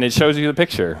phone and it shows you the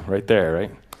picture right there, right?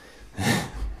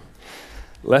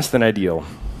 Less than ideal.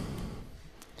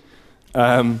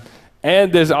 And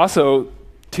there's also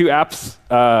two apps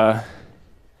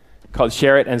called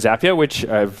Share It and Zappia, which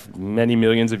have many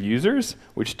millions of users,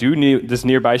 which do this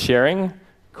nearby sharing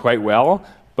quite well,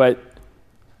 but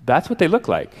that's what they look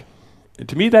like.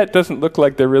 To me, that doesn't look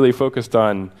like they're really focused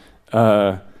on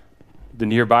the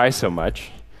nearby so much.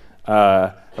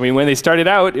 I mean, when they started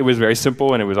out, it was very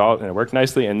simple and it worked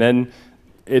nicely, and then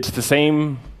it's the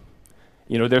same.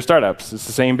 They're startups. It's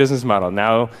the same business model.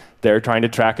 Now they're trying to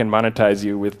track and monetize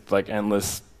you with like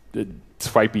endless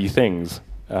swipey things.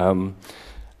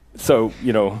 So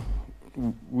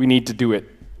we need to do it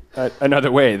another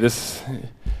way. If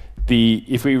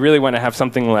we really want to have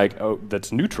something like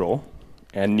that's neutral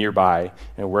and nearby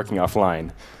and working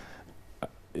offline,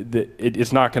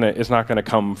 it's not gonna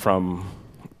come from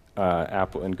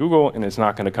Apple and Google, and it's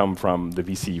not going to come from the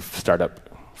VC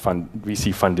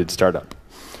funded startup.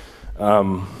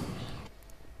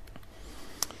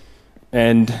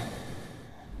 And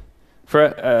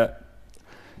for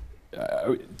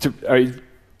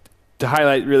to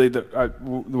highlight really the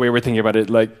way we're thinking about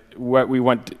it, like what we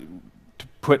want to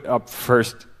put up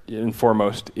first and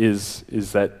foremost is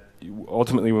that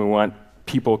ultimately we want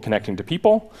people connecting to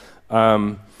people,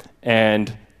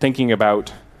 and thinking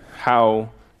about how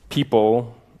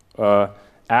people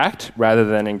act rather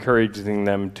than encouraging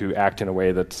them to act in a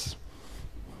way that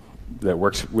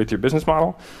works with your business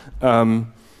model, and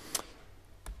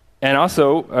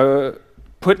also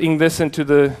putting this into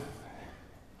the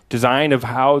design of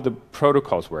how the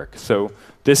protocols work. So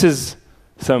this is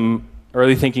some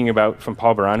early thinking from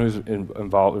Paul Baran, who's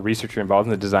a researcher involved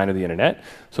in the design of the internet.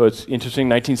 So it's interesting.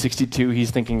 1962,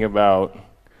 he's thinking about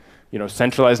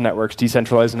centralized networks,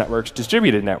 decentralized networks,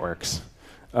 distributed networks.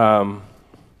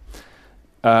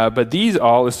 But these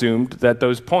all assumed that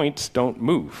those points don't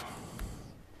move.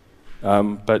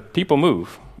 But people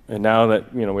move, and now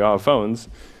that we all have phones,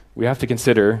 we have to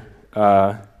consider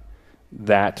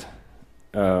that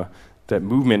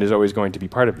movement is always going to be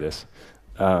part of this.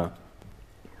 So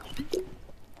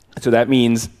that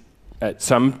means at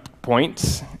some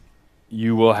points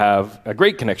you will have a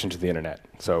great connection to the internet,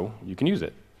 so you can use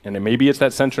it. And then maybe it's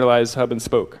that centralized hub and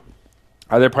spoke.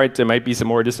 Other parts, it might be some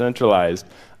more decentralized.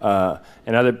 And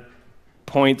other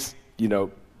points,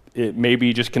 it may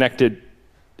be just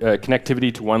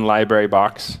connectivity to one library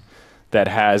box that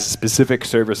has specific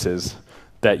services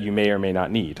that you may or may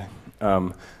not need.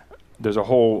 There's a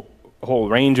whole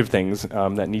range of things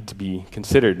that need to be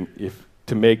considered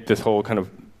to make this whole kind of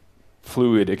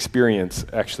fluid experience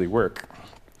actually work.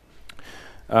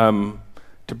 To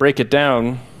break it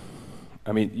down,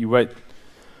 I mean,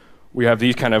 we have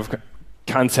these kind of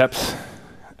concepts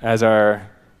as our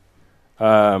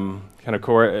kind of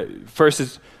core. First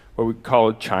is what we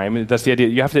call chime. That's the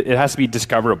idea. It has to be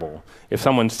discoverable. If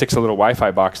someone sticks a little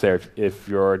Wi-Fi box there, if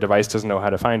your device doesn't know how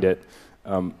to find it,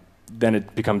 then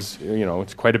it becomes,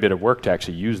 it's quite a bit of work to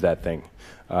actually use that thing.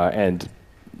 And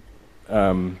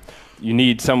you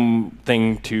need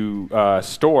something to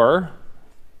store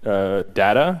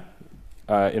data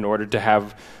in order to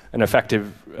have an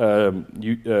effective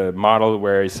model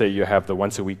where, say, you have the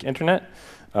once-a-week internet.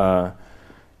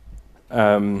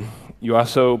 You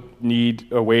also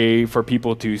need a way for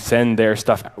people to send their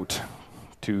stuff out,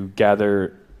 to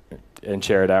gather and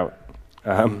share it out.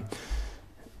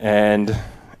 And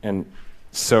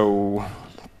so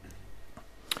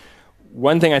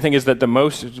one thing I think is that the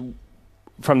most,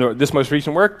 from this most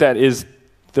recent work, that is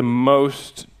the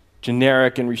most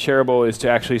generic and reshareable is to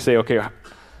actually say, okay,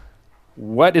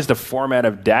 what is the format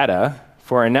of data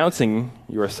for announcing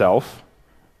yourself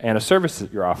and a service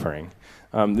that you're offering?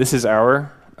 This is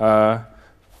our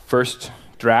first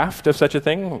draft of such a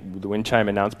thing, the wind chime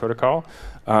announce protocol.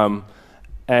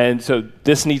 And so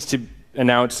this needs to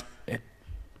announce,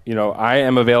 I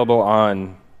am available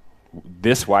on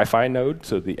this Wi-Fi node,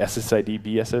 so the SSID,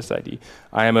 BSSID.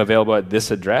 I am available at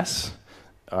this address.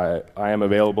 I am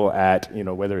available at,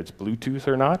 whether it's Bluetooth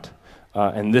or not.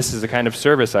 And this is the kind of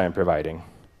service I am providing.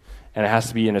 And it has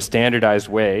to be in a standardized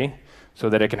way so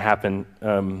that it can happen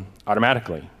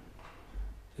automatically.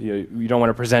 You don't want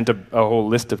to present a whole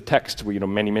list of text with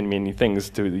many things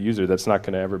to the user. That's not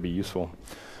going to ever be useful.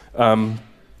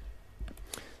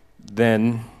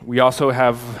 Then we also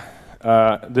have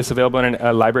this available in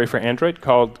a library for Android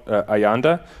called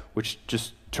Ayanda, which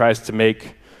just tries to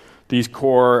make these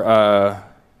core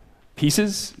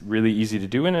pieces really easy to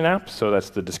do in an app. So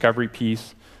that's the discovery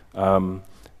piece,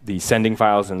 the sending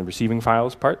files and the receiving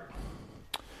files part.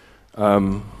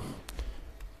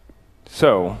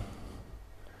 So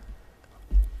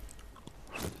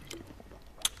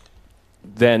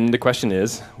then the question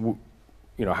is,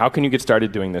 how can you get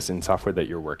started doing this in software that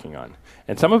you're working on?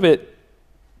 And some of it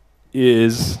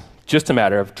is just a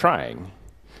matter of trying,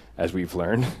 as we've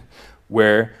learned,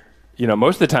 where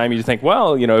most of the time you think,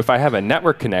 well, if I have a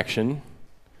network connection,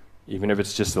 even if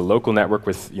it's just a local network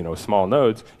with small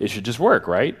nodes, it should just work,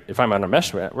 right? If I'm on a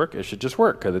mesh network, it should just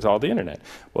work because it's all the internet.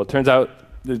 Well, it turns out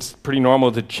it's pretty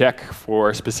normal to check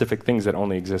for specific things that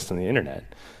only exist on the internet.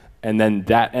 And then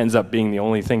that ends up being the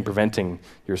only thing preventing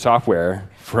your software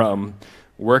from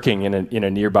working in a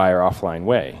nearby or offline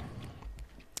way.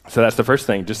 So that's the first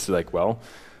thing, just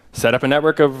set up a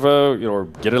network of, or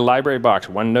get a library box,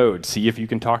 one node, see if you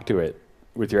can talk to it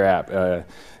with your app.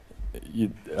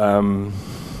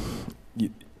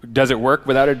 Does it work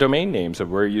without a domain name? So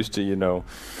we're used to,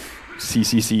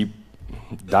 ccc.de,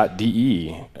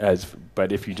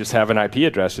 but if you just have an IP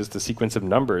address, just the sequence of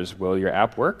numbers, will your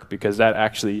app work? Because that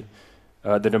actually,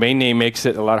 the domain name makes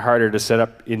it a lot harder to set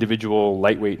up individual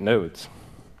lightweight nodes.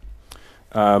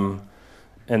 And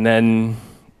then,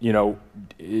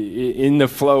 in the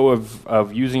flow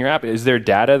of using your app, is there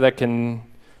data that can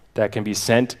be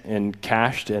sent and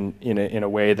cached in a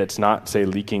way that's not, say,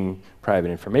 leaking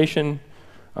private information,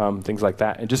 things like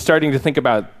that. And just starting to think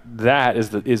about that is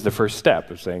the first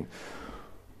step of saying,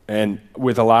 and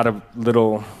with a lot of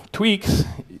little tweaks,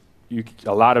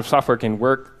 a lot of software can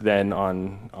work then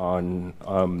on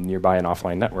nearby and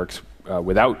offline networks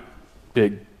without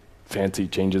big fancy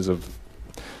changes of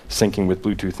syncing with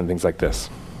Bluetooth and things like this.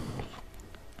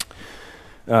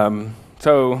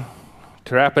 So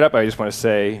to wrap it up, I just want to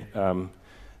say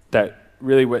that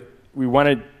really what we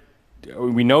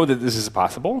know that this is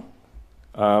possible.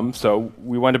 So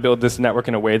we want to build this network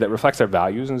in a way that reflects our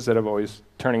values instead of always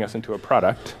turning us into a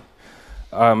product.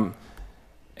 That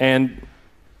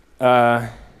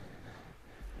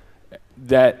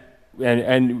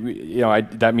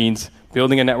means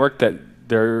building a network that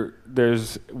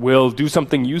will do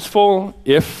something useful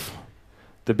if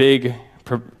the big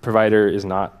provider is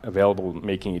not available,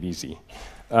 making it easy.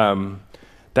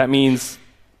 That means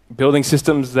building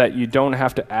systems that you don't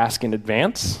have to ask in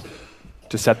advance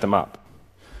to set them up.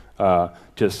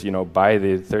 Just buy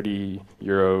the 30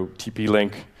 euro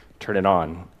TP-Link, turn it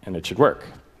on, and it should work.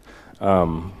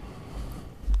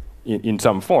 In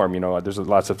some form, there's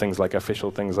lots of things like official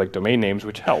things like domain names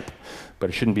which help, but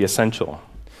it shouldn't be essential.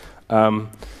 And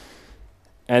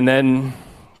then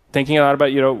thinking a lot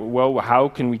about, well, how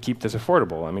can we keep this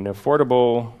affordable? I mean,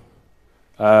 affordable,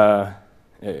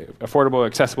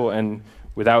 accessible, and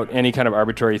without any kind of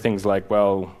arbitrary things like,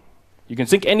 well, you can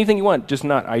sync anything you want, just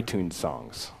not iTunes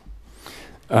songs.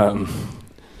 So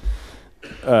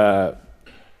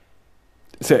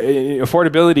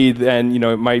affordability, then,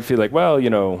 it might feel like, well,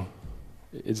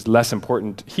 it's less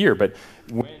important here, but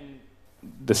when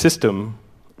the system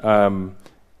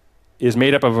is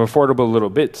made up of affordable little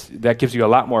bits, that gives you a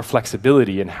lot more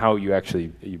flexibility in how you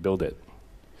build it.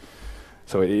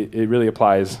 So it really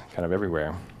applies kind of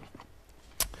everywhere.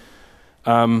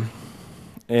 And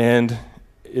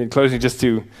in closing, just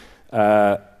to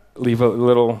leave a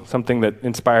little something that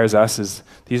inspires us. Is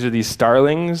these are these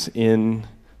starlings in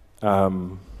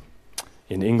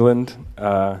England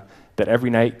that every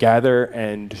night gather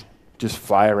and just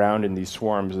fly around in these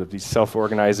swarms of these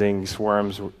self-organizing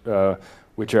swarms,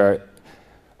 which are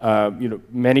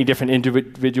many different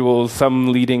individuals,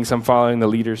 some leading, some following. The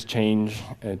leaders change.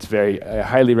 I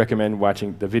highly recommend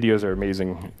watching. The videos are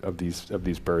amazing of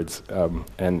these birds,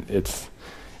 and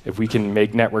if we can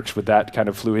make networks with that kind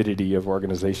of fluidity of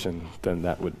organization, then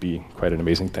that would be quite an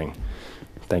amazing thing.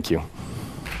 Thank you.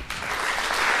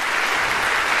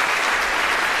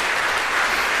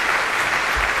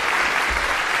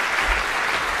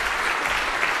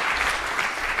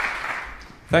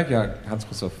 Thank you,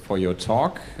 Hans-Christoph, for your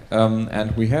talk.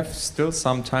 And we have still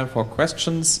some time for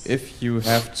questions. If you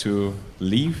have to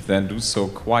leave, then do so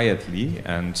quietly.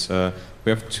 And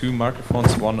we have 2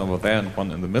 microphones, one over there and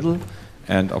one in the middle.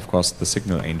 And of course, the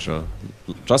signal angel.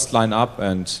 Just line up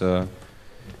and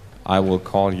I will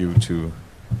call you to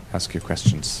ask your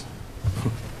questions.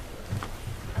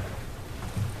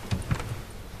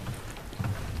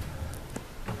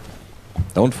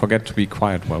 Don't forget to be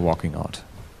quiet while walking out.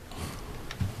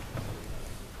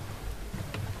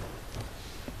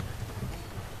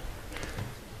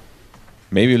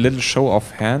 Maybe a little show of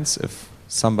hands if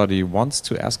somebody wants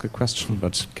to ask a question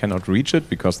but cannot reach it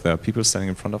because there are people standing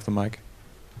in front of the mic.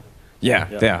 Yeah,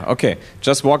 there. Okay.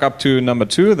 Just walk up to number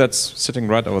 2 that's sitting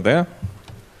right over there.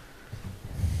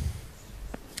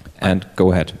 And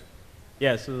go ahead.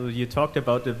 Yeah, so you talked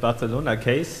about the Barcelona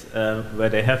case where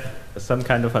they have some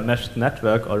kind of a meshed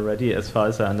network already, as far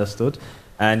as I understood.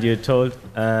 And you told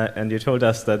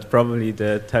us that probably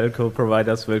the telco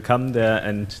providers will come there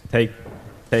and take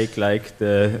like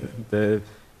the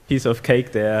piece of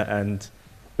cake there and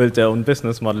build their own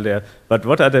business model there. But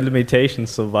what are the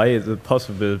limitations? So why is it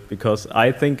possible? Because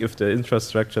I think if the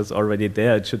infrastructure is already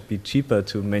there, it should be cheaper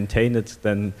to maintain it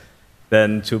than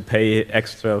to pay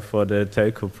extra for the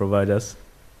telco providers.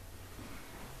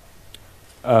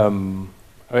 So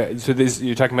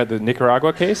you're talking about the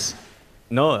Nicaragua case?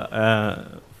 No,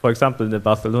 for example, the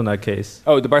Barcelona case.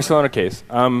 Oh, the Barcelona case.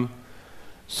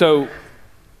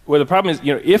 Well, the problem is,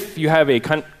 if you have a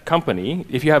company,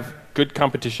 if you have good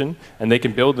competition and they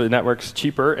can build the networks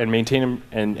cheaper and maintain them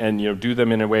and do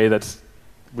them in a way that's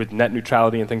with net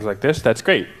neutrality and things like this, that's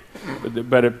great.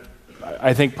 But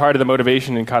I think part of the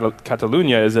motivation in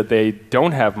Catalonia is that they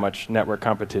don't have much network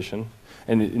competition.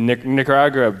 And in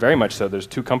Nicaragua, very much so.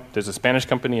 There's a Spanish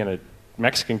company and a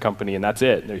Mexican company, and that's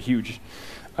it. They're huge.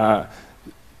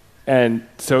 And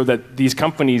so that these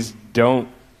companies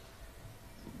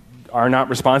are not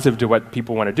responsive to what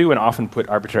people want to do and often put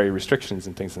arbitrary restrictions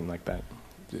and things like that.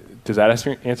 Does that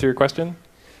answer your question?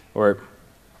 Or?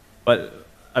 Well,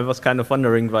 I was kind of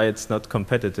wondering why it's not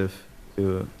competitive.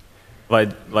 Why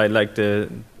like the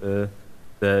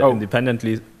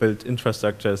independently built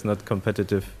infrastructure is not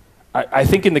competitive. I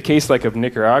think in the case like of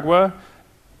Nicaragua,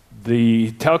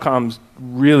 the telecoms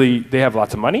they have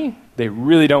lots of money. They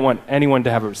really don't want anyone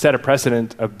to set a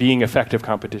precedent of being effective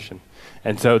competition.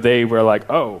 And so they were like,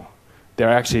 oh, they're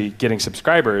actually getting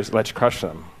subscribers, let's crush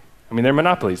them. I mean, they're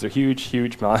monopolies. They're huge,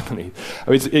 huge monopolies.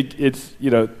 I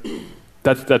mean,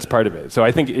 that's part of it. So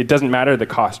I think it doesn't matter the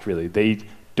cost, really. They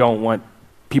don't want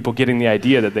people getting the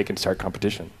idea that they can start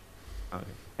competition. Okay.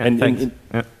 And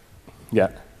yeah.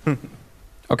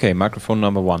 Okay, microphone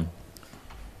number 1.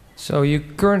 So you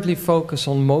currently focus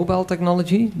on mobile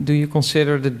technology. Do you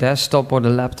consider the desktop or the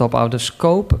laptop out of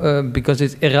scope because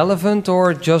it's irrelevant,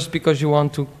 or just because you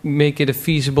want to make it a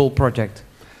feasible project?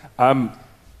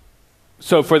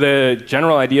 So for the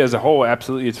general idea as a whole,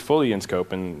 absolutely, it's fully in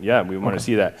scope, and yeah, we want to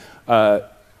see that.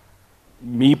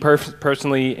 Me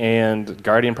personally and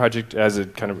Guardian Project as a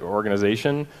kind of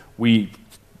organization,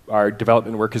 our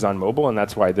development work is on mobile, and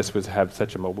that's why this have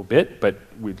such a mobile bit, but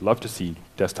we'd love to see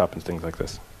desktop and things like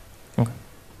this. Okay.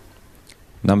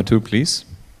 Number 2, please.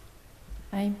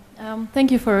 Hi.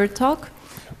 Thank you for your talk.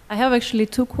 I have actually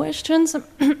 2 questions.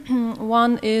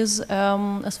 One is,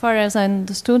 as far as I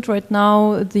understood right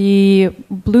now, the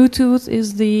Bluetooth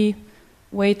is the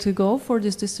way to go for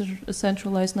these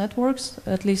decentralized networks,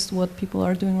 at least what people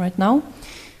are doing right now.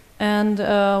 And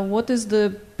what is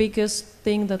the biggest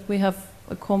thing that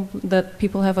that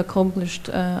people have accomplished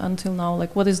until now?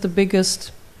 Like, what is the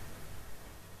biggest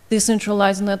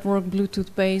decentralized network,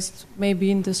 Bluetooth-based, maybe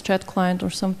in this chat client or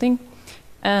something?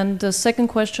 And the second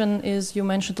question is, you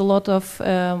mentioned a lot of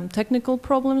technical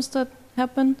problems that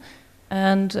happen.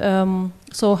 And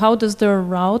so how does the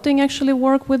routing actually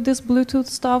work with this Bluetooth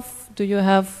stuff? Do you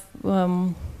have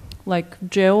like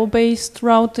geo-based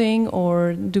routing,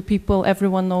 or do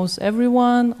everyone knows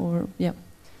everyone, or, yeah.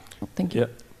 Thank you. Yeah.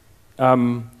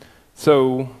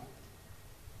 So,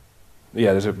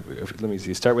 yeah, let me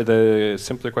see. Start with a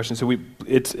simpler question. So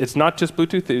it's not just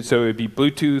Bluetooth. So it'd be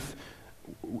Bluetooth.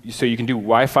 So you can do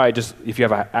Wi-Fi just if you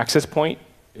have an access point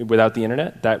without the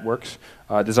internet. That works.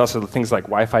 There's also things like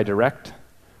Wi-Fi Direct,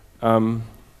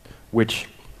 which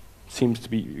seems to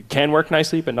be can work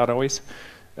nicely, but not always.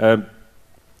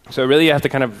 So really, you have to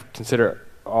kind of consider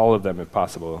all of them if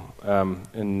possible,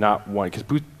 and not one, because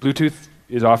Bluetooth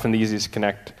is often the easiest to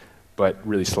connect, but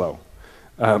really slow.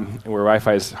 Where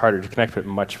Wi-Fi is harder to connect, but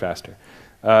much faster.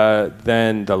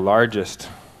 Then the largest,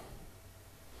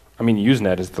 I mean,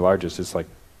 Usenet is the largest. It's like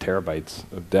terabytes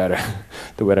of data.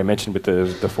 The what I mentioned with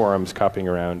the forums copying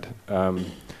around.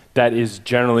 That is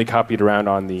generally copied around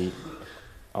on the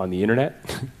internet.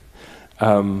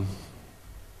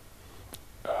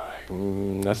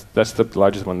 That's the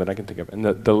largest one that I can think of. And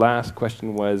the last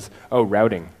question was,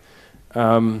 routing.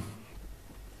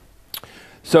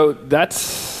 So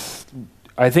that's,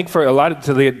 I think for a lot of,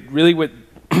 so they really would,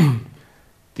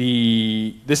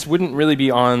 this wouldn't really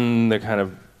be on the kind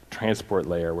of transport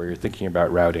layer where you're thinking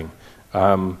about routing.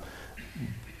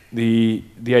 The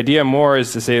idea more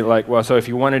is to say like, well, so if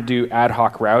you want to do ad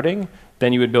hoc routing,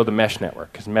 then you would build a mesh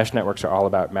network, because mesh networks are all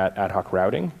about ad hoc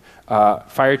routing.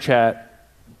 FireChat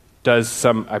does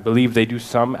some, I believe they do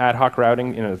some ad hoc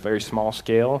routing in a very small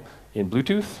scale in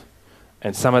Bluetooth,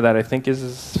 and some of that I think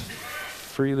is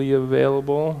freely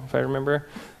available, if I remember.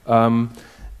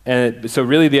 So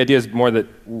really the idea is more that,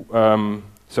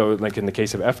 so like in the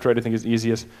case of F-Droid, I think is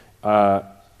easiest,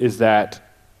 is that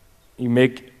you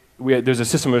make, there's a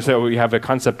system where we have a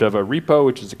concept of a repo,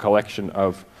 which is a collection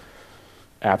of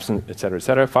apps, and et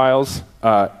cetera, files,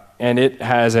 and it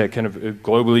has a kind of a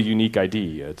globally unique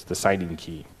ID. It's the signing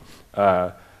key.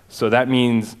 So that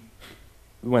means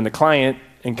when the client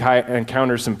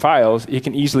encounters some files, it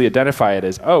can easily identify it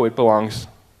as, oh, it belongs,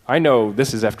 I know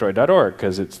this is fdroid.org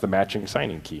because it's the matching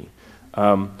signing key.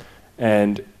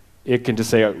 And it can just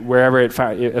say wherever it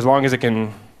found, as long as it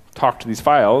can talk to these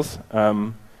files,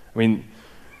 I mean,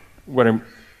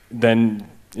 then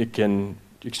it can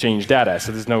exchange data.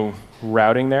 So there's no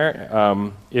routing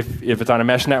there. If it's on a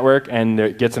mesh network and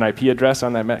it gets an IP address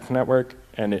on that mesh network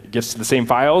and it gets to the same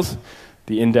files,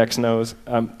 the index knows.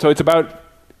 So it's about,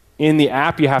 in the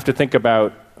app you have to think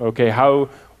about, okay,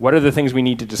 what are the things we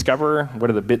need to discover? What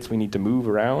are the bits we need to move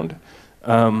around?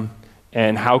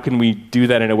 And how can we do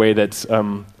that in a way that's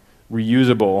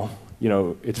reusable? You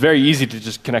know, it's very easy to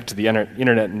just connect to the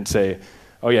internet and say,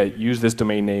 oh yeah, use this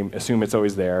domain name, assume it's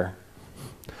always there.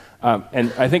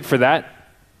 And I think for that,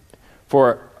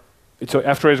 so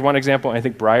F-Droid is one example, and I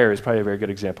think Briar is probably a very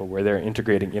good example where they're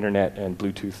integrating internet and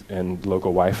Bluetooth and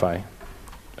local Wi-Fi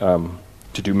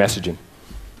to do messaging.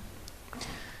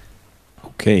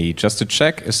 Okay, just to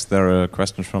check, is there a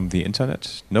question from the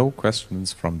internet? No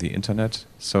questions from the internet.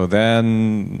 So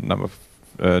then number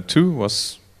 2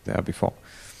 was there before.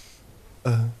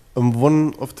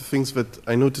 One of the things that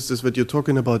I noticed is that you're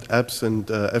talking about apps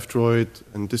and F-Droid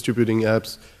and distributing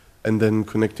apps and then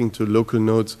connecting to local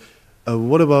nodes.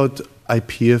 What about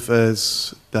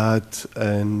IPFS, DAT,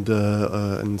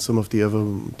 and some of the other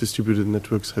distributed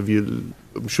networks?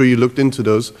 I'm sure you looked into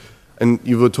those, and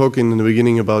you were talking in the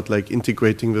beginning about like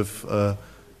integrating with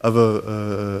other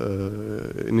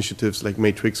initiatives like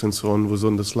Matrix and so on was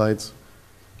on the slides.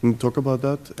 Can you talk about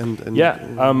that? Yeah.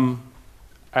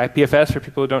 IPFS, for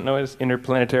people who don't know, is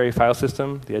Interplanetary File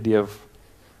System, the idea of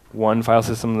one file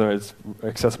system that is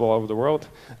accessible all over the world.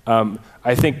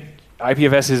 I think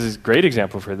IPFS is a great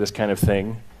example for this kind of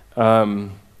thing.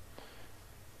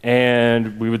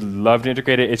 And we would love to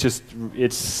integrate it.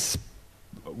 It's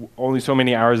only so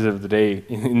many hours of the day,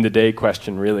 in the day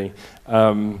question, really.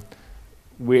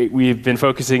 We've been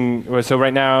focusing, so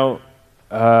right now,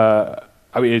 I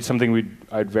mean, it's something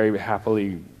I'd very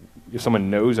happily, if someone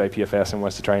knows IPFS and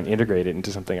wants to try and integrate it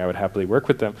into something, I would happily work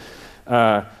with them.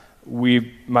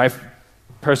 My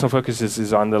personal focus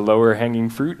is on the lower hanging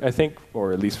fruit, I think,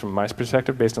 or at least from my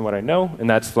perspective, based on what I know, and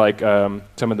that's like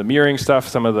some of the mirroring stuff,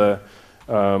 some of the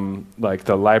like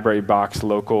the library box,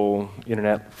 local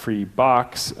internet-free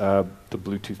box, the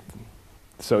Bluetooth.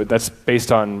 So that's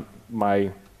based on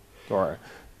the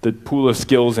pool of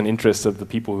skills and interests of the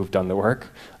people who've done the work.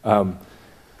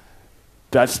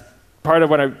 That's part of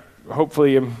what I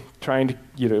hopefully am trying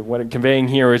to, what I'm conveying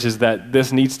here, which is that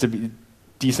this needs to be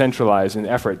decentralized in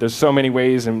effort. There's so many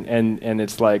ways, and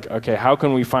it's like, okay, how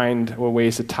can we find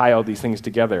ways to tie all these things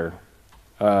together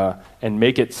and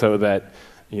make it so that,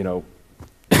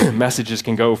 messages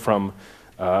can go from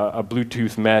a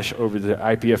Bluetooth mesh over the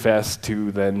IPFS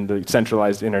to then the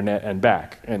centralized internet and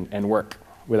back and work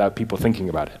without people thinking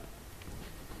about it.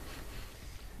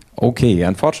 Okay,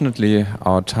 unfortunately,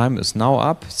 our time is now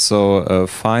up. So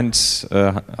find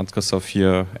Hans-Christoph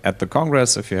here at the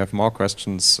Congress if you have more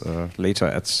questions later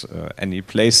at any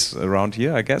place around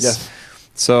here, I guess. Yes.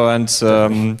 So,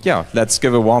 and yeah, let's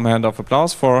give a warm hand of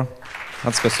applause for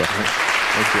Hans-Christoph.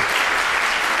 Thank you.